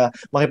nahirap na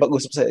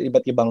makipag-usap sa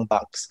iba't ibang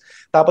banks.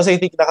 Tapos I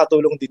think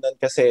nakatulong din nun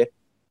kasi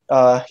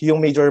yung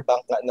major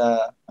bank nga na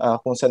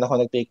kung saan ako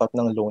nag-take out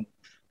ng loan,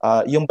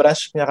 yung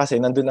branch niya kasi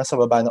nandun na sa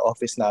baba ng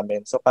office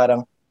namin. So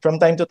parang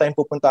from time to time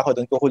pupunta ako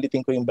doon,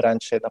 kukulitin ko yung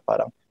branch na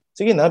parang,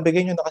 sige na,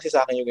 bigyan nyo na kasi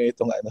sa akin yung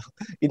ganitong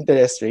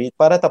interest rate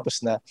para tapos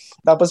na.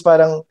 Tapos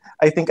parang,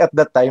 I think at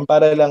that time,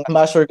 para lang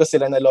ma-assure ko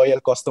sila na loyal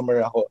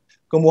customer ako,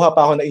 kumuha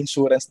pa ako ng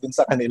insurance dun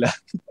sa kanila.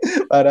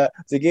 Para,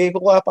 sige,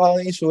 kukuha pa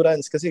ako ng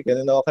insurance kasi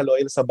ganun ako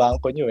ka-loyal sa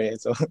banko nyo eh.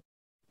 So,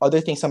 other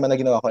things naman na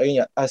ginawa ko,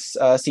 ayun, as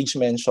Siege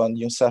mentioned,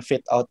 yung sa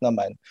fit out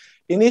naman.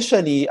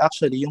 Initially,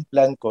 actually, yung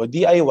plan ko,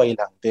 DIY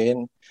lang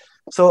din.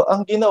 So,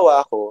 ang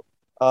ginawa ko,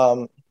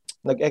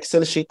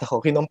 nag-Excel sheet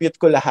ako, kinompute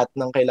ko lahat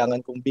ng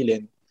kailangan kong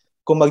bilhin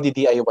kung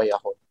magdi-DIY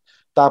ako.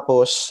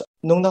 Tapos,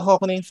 nung nakuha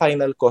ko na yung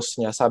final cost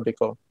niya, sabi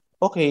ko,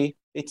 okay,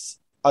 it's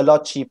a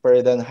lot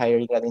cheaper than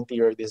hiring an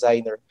interior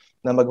designer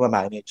na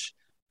magmamanage.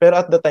 Pero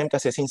at the time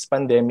kasi, since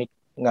pandemic,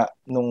 nga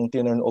nung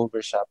tinurn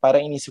over siya,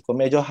 parang inisip ko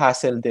medyo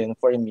hassle din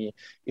for me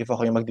if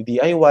ako yung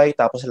magdi-DIY,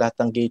 tapos lahat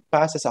ng gate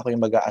passes ako yung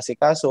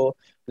mag-aasikaso,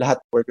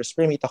 lahat workers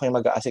permit ako yung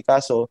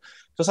mag-aasikaso.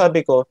 So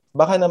sabi ko,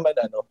 baka naman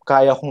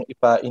kaya kong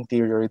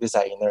ipa-interior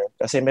designer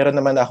kasi meron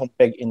naman akong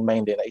peg in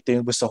mind din na ito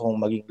yung gusto kong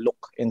maging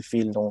look and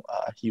feel ng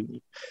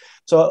unit.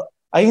 So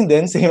ayun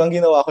din, same ang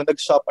ginawa ko,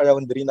 nag-shop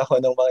around rin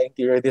ako ng mga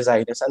interior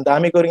designers. Ang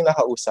dami ko rin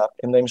nakausap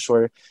and I'm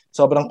sure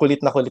sobrang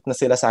kulit na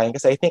sila sa akin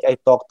kasi I think I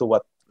talked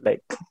to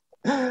like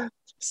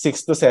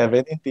 6 to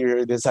 7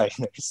 interior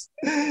designers.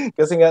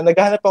 Kasi nga,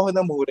 naghahanap ako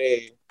ng mura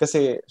eh.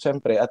 Kasi,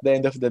 syempre, at the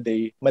end of the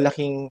day,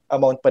 malaking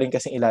amount pa rin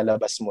kasi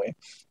ilalabas mo eh.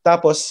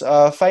 Tapos,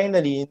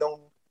 finally,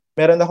 nung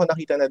meron ako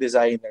nakita na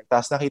designer,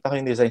 tapos nakita ko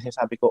yung design niya,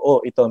 sabi ko,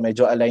 ito,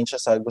 medyo align siya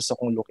sa gusto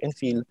kong look and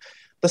feel.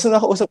 Tapos nung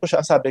nakausap ko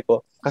siya, sabi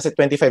ko, kasi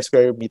 25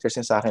 square meters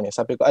yung sa akin eh.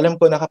 Sabi ko,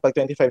 alam ko na kapag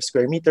 25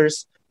 square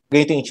meters,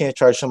 ganito yung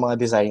charge ng mga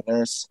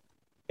designers.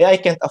 I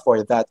can't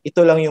afford that.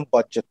 Ito lang yung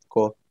budget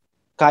ko.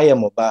 Kaya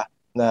mo ba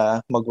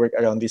na mag-work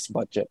around this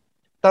budget?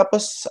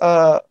 Tapos,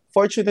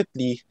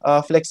 fortunately,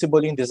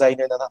 flexible yung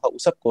designer na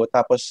nakausap ko.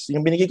 Tapos,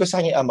 yung binigay ko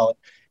sa kanya amount,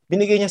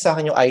 binigay niya sa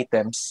akin yung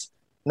items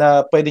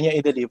na pwede niya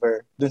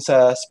i-deliver dun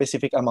sa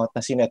specific amount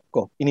na sinet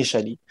ko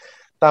initially.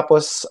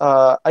 Tapos,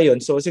 ayun.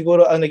 So,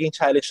 siguro ang naging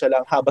challenge na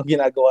lang habang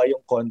ginagawa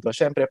yung condo.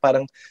 Syempre,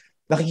 parang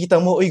nakikita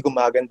mo, uy,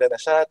 gumaganda na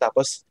siya.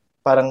 Tapos,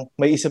 parang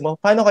may isip mo,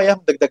 paano kaya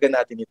kung dagdagan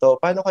natin ito?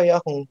 Paano kaya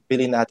kung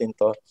bilhin natin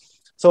to?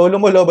 So,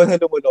 lumulobo na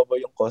lumulobo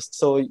yung cost.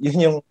 So, yun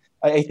yung,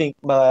 I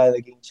think, mga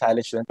naging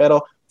challenge lang.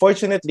 Pero,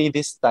 fortunately,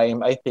 this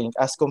time, I think,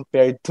 as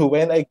compared to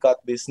when I got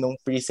this nung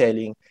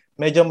pre-selling,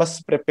 medyo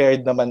mas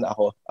prepared naman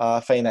ako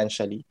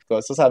financially.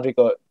 So, sabi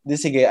ko,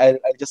 sige,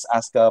 I'll just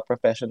ask a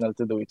professional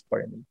to do it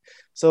for me.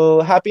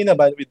 So, happy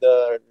naman with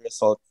the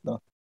result,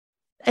 no?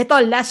 Ito,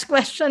 last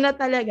question na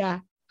talaga.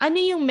 Ano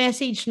yung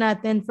message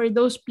natin for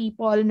those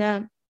people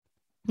na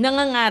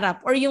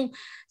nangangarap or yung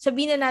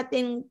sabihin na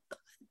natin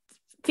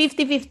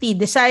 50-50,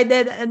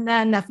 decided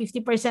na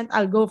 50%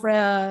 I'll go for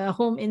a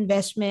home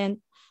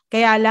investment,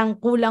 kaya lang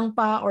kulang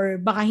pa or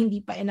baka hindi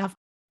pa enough?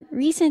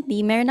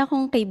 Recently, meron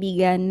akong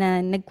kaibigan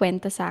na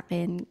nagkwento sa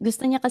akin.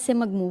 Gusto niya kasi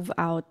mag-move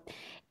out.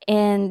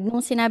 And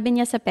nung sinabi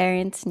niya sa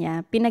parents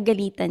niya,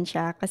 pinagalitan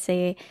siya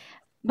kasi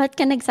ba't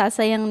ka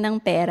nagsasayang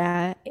ng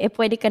pera?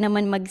 Pwede ka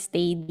naman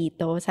magstay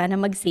dito. Sana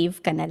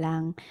mag-save ka na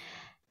lang.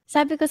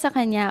 Sabi ko sa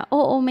kanya,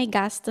 oo, may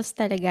gastos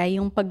talaga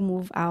yung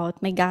pag-move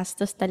out. May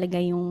gastos talaga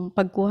yung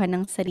pagkuha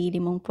ng sarili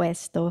mong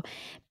pwesto.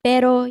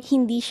 Pero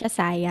hindi siya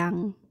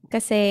sayang.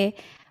 Kasi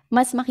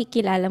mas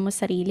makikilala mo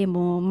sarili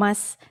mo,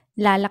 mas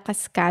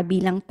lalakas ka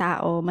bilang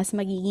tao, mas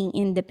magiging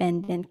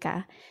independent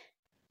ka.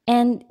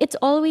 And it's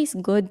always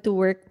good to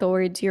work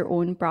towards your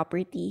own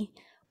property.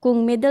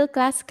 Kung middle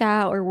class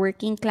ka or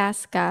working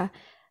class ka,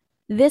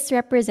 this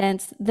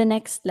represents the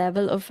next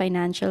level of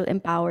financial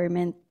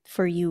empowerment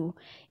for you.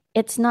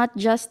 It's not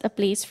just a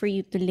place for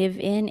you to live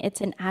in, it's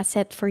an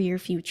asset for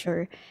your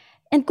future.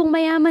 And kung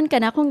mayaman ka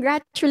na,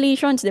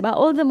 congratulations, di ba?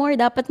 All the more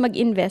dapat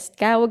mag-invest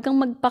ka. Huwag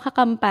kang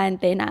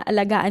magpakakampante na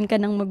alagaan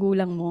ka ng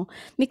magulang mo.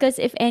 Because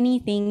if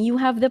anything, you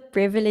have the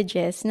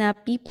privileges na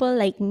people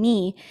like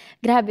me,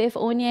 grabe, if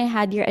only I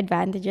had your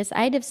advantages,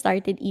 I'd have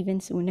started even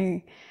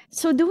sooner.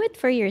 So do it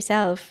for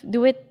yourself.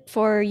 Do it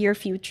for your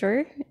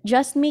future.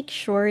 Just make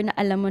sure na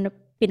alam mo na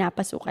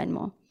pinapasukan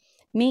mo.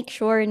 Make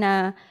sure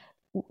na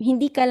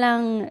hindi ka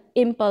lang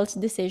impulse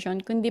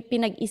decision, kundi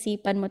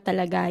pinag-isipan mo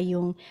talaga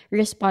yung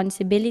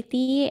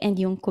responsibility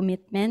and yung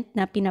commitment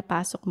na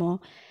pinapasok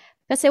mo.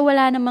 Kasi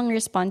wala namang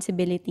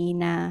responsibility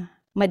na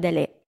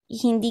madali.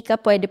 Hindi ka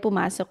pwede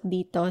pumasok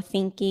dito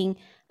thinking,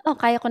 oh,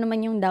 kaya ko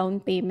naman yung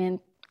down payment,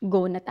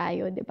 go na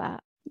tayo, di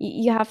ba?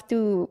 You have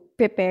to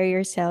prepare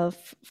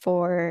yourself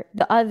for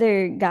the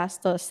other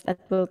gastos that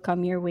will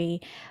come your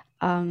way.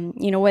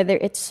 Whether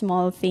it's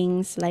small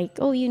things like,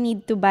 oh, you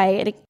need to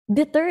buy like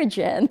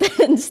detergent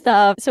and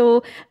stuff.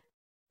 So,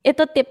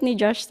 ito tip ni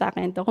Josh sa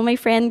akin to. Kung may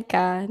friend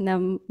ka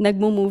na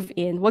nagmo-move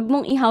in, wag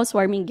mong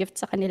i-housewarming gift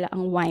sa kanila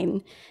ang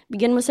wine.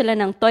 Bigyan mo sila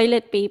ng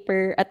toilet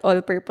paper at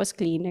all-purpose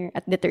cleaner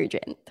at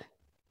detergent.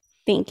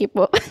 Thank you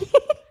po.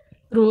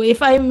 True.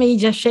 If I may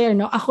just share,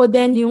 no, ako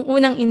din yung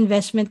unang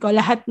investment ko,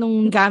 lahat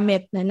nung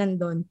gamit na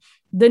nandun,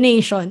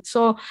 donation.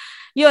 So,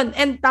 yun.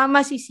 And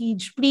tama si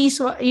Siege. Please,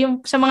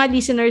 yung sa mga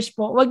listeners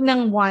po, wag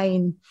ng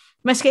wine.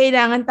 Mas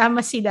kailangan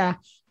tama sila.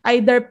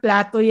 Either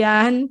plato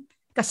yan,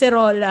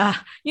 kaserola,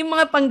 yung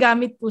mga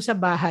panggamit po sa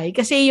bahay.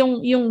 Kasi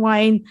yung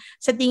wine,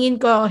 sa tingin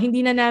ko,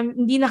 hindi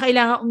na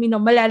kailangan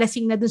uminom.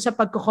 Malalasing na dun sa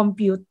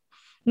pagko-compute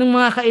ng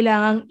mga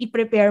kailangang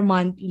i-prepare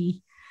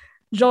monthly.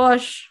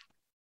 Josh?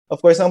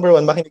 Of course, number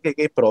one, makinig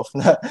kay Prof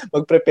na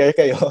mag-prepare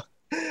kayo.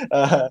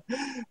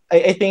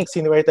 I think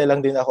sinuwerte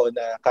lang din ako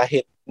na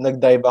kahit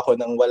nag-dive ako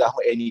nang wala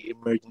akong any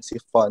emergency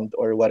fund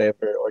or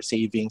whatever or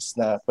savings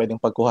na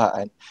pwedeng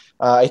pagkuhaan.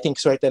 I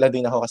think swerte lang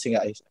din ako kasi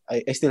nga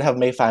I still have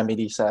my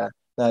family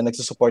na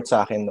nagsusupport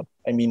sa akin. No?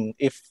 I mean,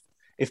 if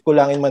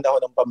kulangin man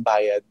ako ng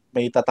pambayad,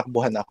 may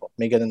tatakbuhan ako.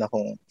 May ganun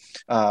akong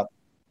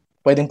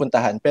pwedeng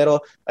puntahan.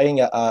 Pero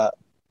ayun nga,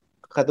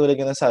 katulad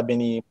ng sabi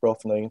ni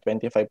Prof, no, yung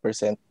 25%,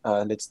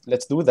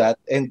 let's do that.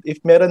 And if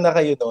meron na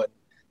kayo noon,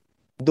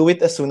 do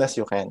it as soon as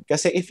you can.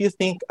 Kasi if you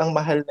think ang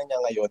mahal na niya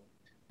ngayon,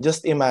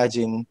 just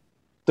imagine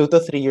 2 to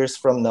 3 years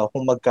from now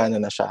kung magkano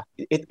na siya.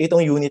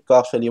 Itong unit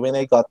ko actually, when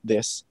I got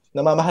this,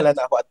 namamahala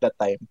na ako at that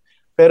time.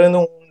 Pero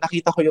nung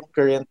nakita ko yung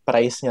current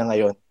price niya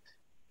ngayon,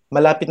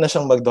 malapit na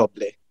siyang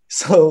magdoble.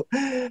 So,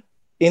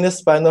 in a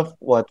span of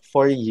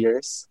 4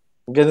 years,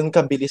 ganun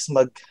kabilis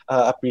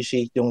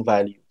mag-appreciate yung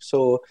value.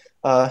 So,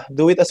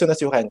 do it as soon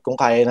as you can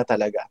kung kaya na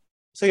talaga.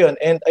 So yun,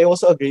 and I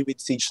also agree with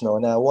Siege, no,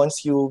 na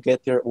once you get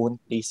your own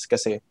place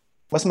kasi,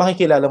 mas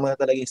makikilala mo na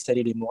talaga yung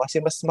sarili mo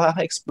kasi mas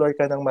makaka-explore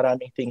ka ng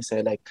maraming things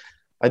like,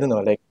 I don't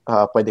know, like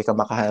pwede ka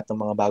makahanap ng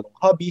mga bagong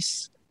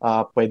hobbies,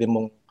 pwede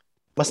mong,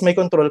 mas may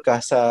control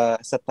ka sa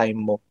time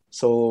mo.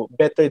 So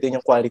better din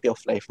yung quality of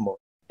life mo.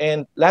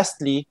 And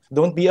lastly,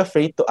 don't be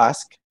afraid to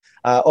ask.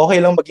 Okay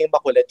lang maging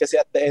makulit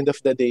kasi at the end of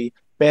the day,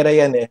 pera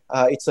yan eh.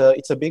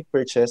 It's a big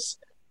purchase,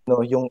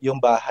 no, yung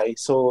bahay.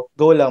 So,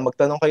 go lang,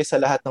 magtanong kayo sa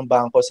lahat ng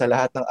bangko, sa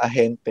lahat ng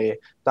ahente,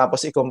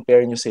 tapos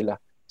i-compare nyo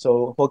sila.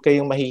 So, huwag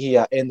kayong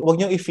mahihiya and huwag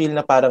nyo i-feel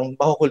na parang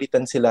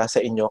makukulitan sila sa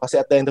inyo kasi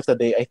at the end of the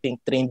day, I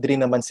think trained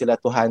rin naman sila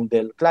to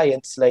handle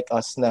clients like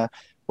us na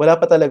wala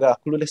pa talaga,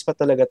 clueless pa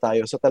talaga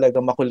tayo. So,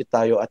 talaga makulit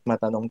tayo at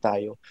matanong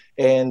tayo.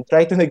 And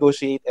try to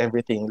negotiate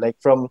everything like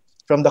from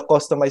the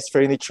customized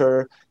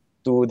furniture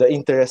to the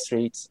interest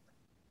rates.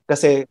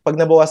 Kasi pag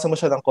nabawasan mo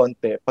siya ng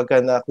konti,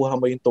 pagka nakuha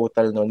mo yung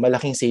total nun,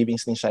 malaking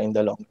savings din siya in the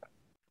long run.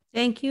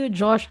 Thank you,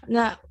 Josh.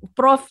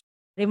 Prof,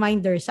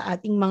 reminder sa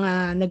ating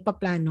mga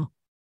nagpaplano.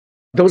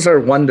 Those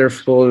are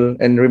wonderful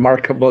and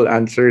remarkable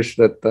answers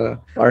that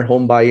our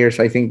home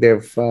buyers, I think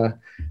they've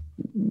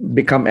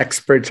become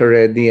experts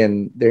already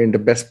and they're in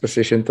the best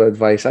position to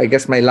advise. I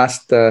guess my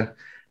last the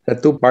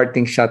two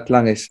parting shot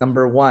lang is,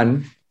 number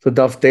one, to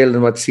dovetail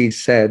on what C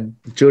said,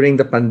 during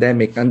the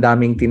pandemic, ang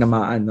daming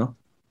tinamaan, no?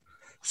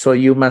 So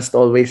you must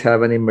always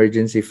have an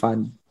emergency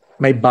fund.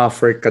 May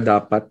buffer ka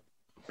dapat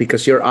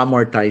because you're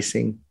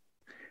amortizing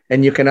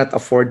and you cannot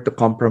afford to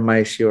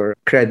compromise your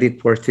credit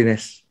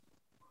worthiness,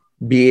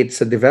 be it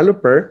sa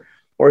developer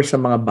or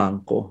sa mga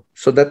bangko.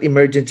 So that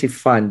emergency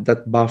fund,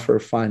 that buffer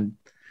fund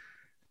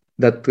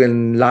that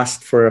will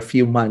last for a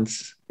few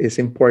months is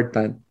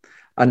important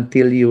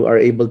until you are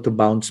able to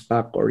bounce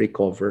back or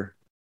recover.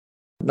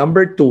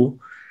 Number two,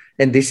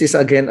 and this is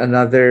again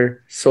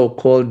another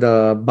so-called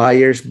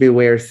buyer's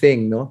beware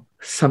thing, no?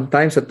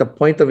 Sometimes at the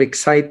point of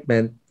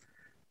excitement,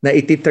 na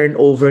iti-turn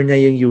over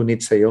niya yung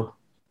unit sa'yo.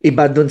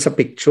 Iba dun sa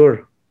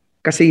picture.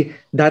 Kasi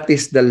that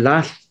is the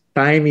last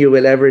time you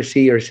will ever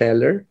see your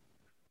seller.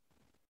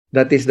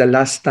 That is the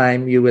last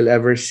time you will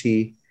ever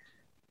see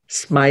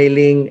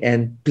smiling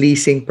and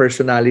pleasing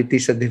personality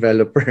sa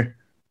developer.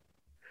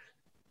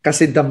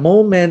 Kasi the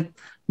moment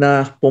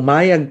na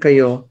pumayag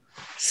kayo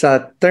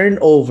sa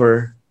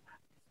turnover,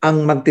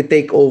 ang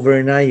magti-take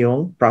over na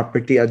yung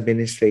property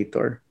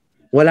administrator.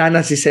 Wala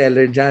na si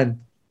seller dyan.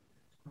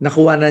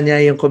 Nakuha na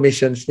niya yung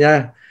commissions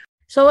niya.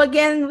 So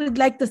again, we'd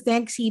like to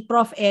thank si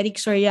Prof.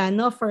 Eric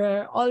Soriano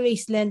for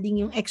always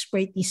lending yung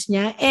expertise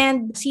niya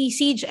and si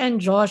Siege and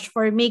Josh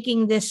for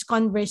making this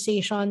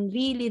conversation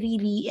really,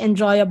 really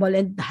enjoyable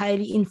and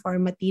highly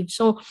informative.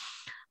 So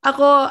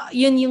ako,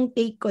 yun yung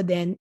take ko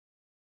din.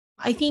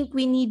 I think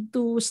we need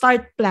to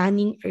start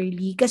planning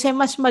early kasi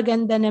mas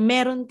maganda na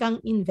meron kang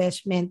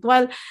investment.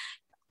 While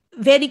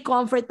very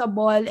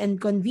comfortable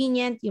and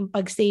convenient yung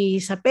pagstay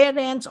sa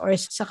parents or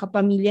sa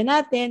kapamilya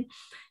natin,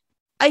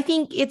 I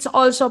think it's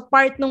also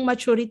part ng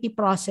maturity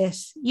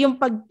process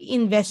yung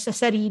pag-invest sa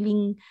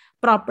sariling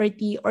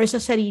property or sa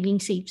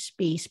sariling safe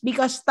space.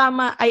 Because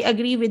tama, I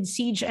agree with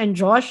Siege and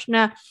Josh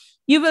na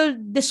you will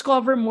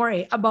discover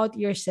more about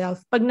yourself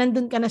pag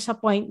nandun ka na sa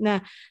point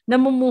na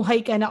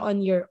namumuhay ka na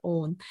on your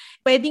own.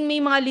 Pwedeng may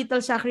mga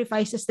little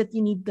sacrifices that you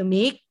need to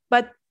make,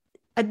 but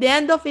at the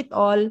end of it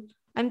all,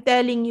 I'm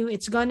telling you,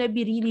 it's gonna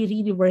be really,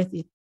 really worth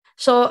it.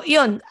 So,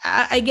 yun,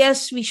 I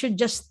guess we should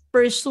just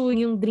pursue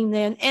yung dream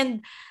na yun and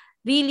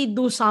really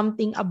do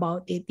something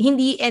about it.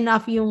 Hindi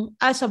enough yung,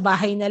 sa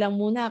bahay na lang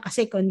muna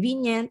kasi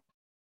convenient.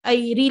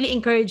 I really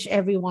encourage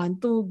everyone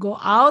to go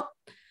out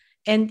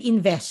and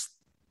invest.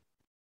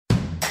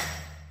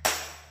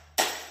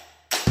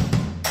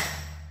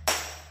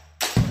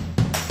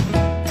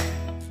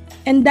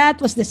 And that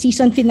was the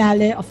season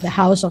finale of the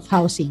House of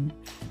Housing.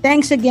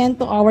 Thanks again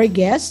to our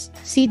guests,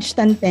 Siege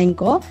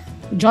Tantenko,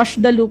 Josh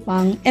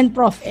Dalupang, and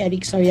Prof.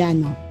 Eric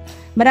Soriano.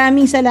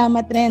 Maraming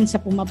salamat rin sa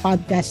Puma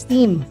Podcast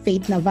team,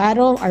 Faith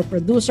Navarro, our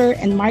producer,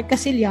 and Mark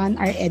Casillan,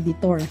 our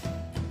editor.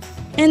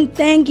 And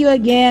thank you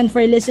again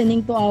for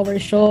listening to our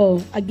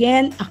show.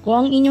 Again,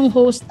 ako ang inyong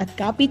host at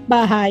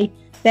kapitbahay,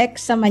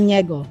 Tex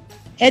Samaniego,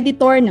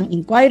 editor ng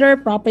Inquirer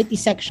Property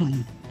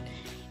Section.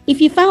 If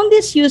you found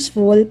this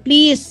useful,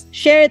 please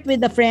share it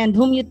with a friend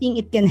whom you think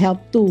it can help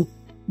too.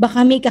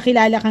 Baka may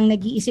kakilala kang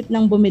nag-iisip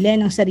ng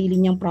bumili ng sarili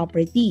niyang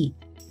property.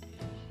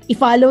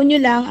 I-follow nyo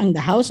lang ang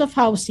The House of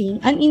Housing,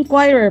 an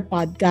Inquirer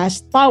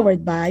podcast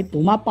powered by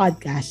Puma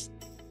Podcast.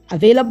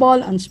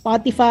 Available on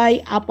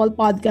Spotify, Apple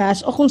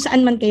Podcasts, o kung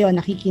saan man kayo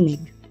nakikinig.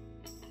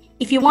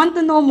 If you want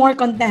to know more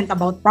content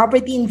about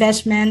property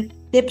investment,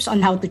 tips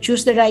on how to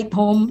choose the right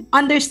home,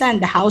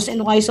 understand the hows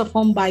and whys of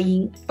home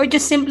buying, or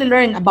just simply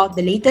learn about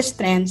the latest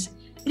trends,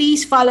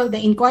 please follow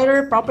the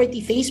Inquirer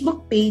Property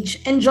Facebook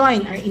page and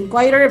join our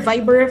Inquirer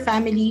Viber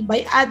family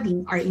by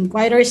adding our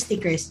Inquirer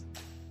stickers.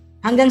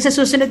 Hanggang sa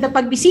susunod na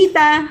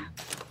pagbisita!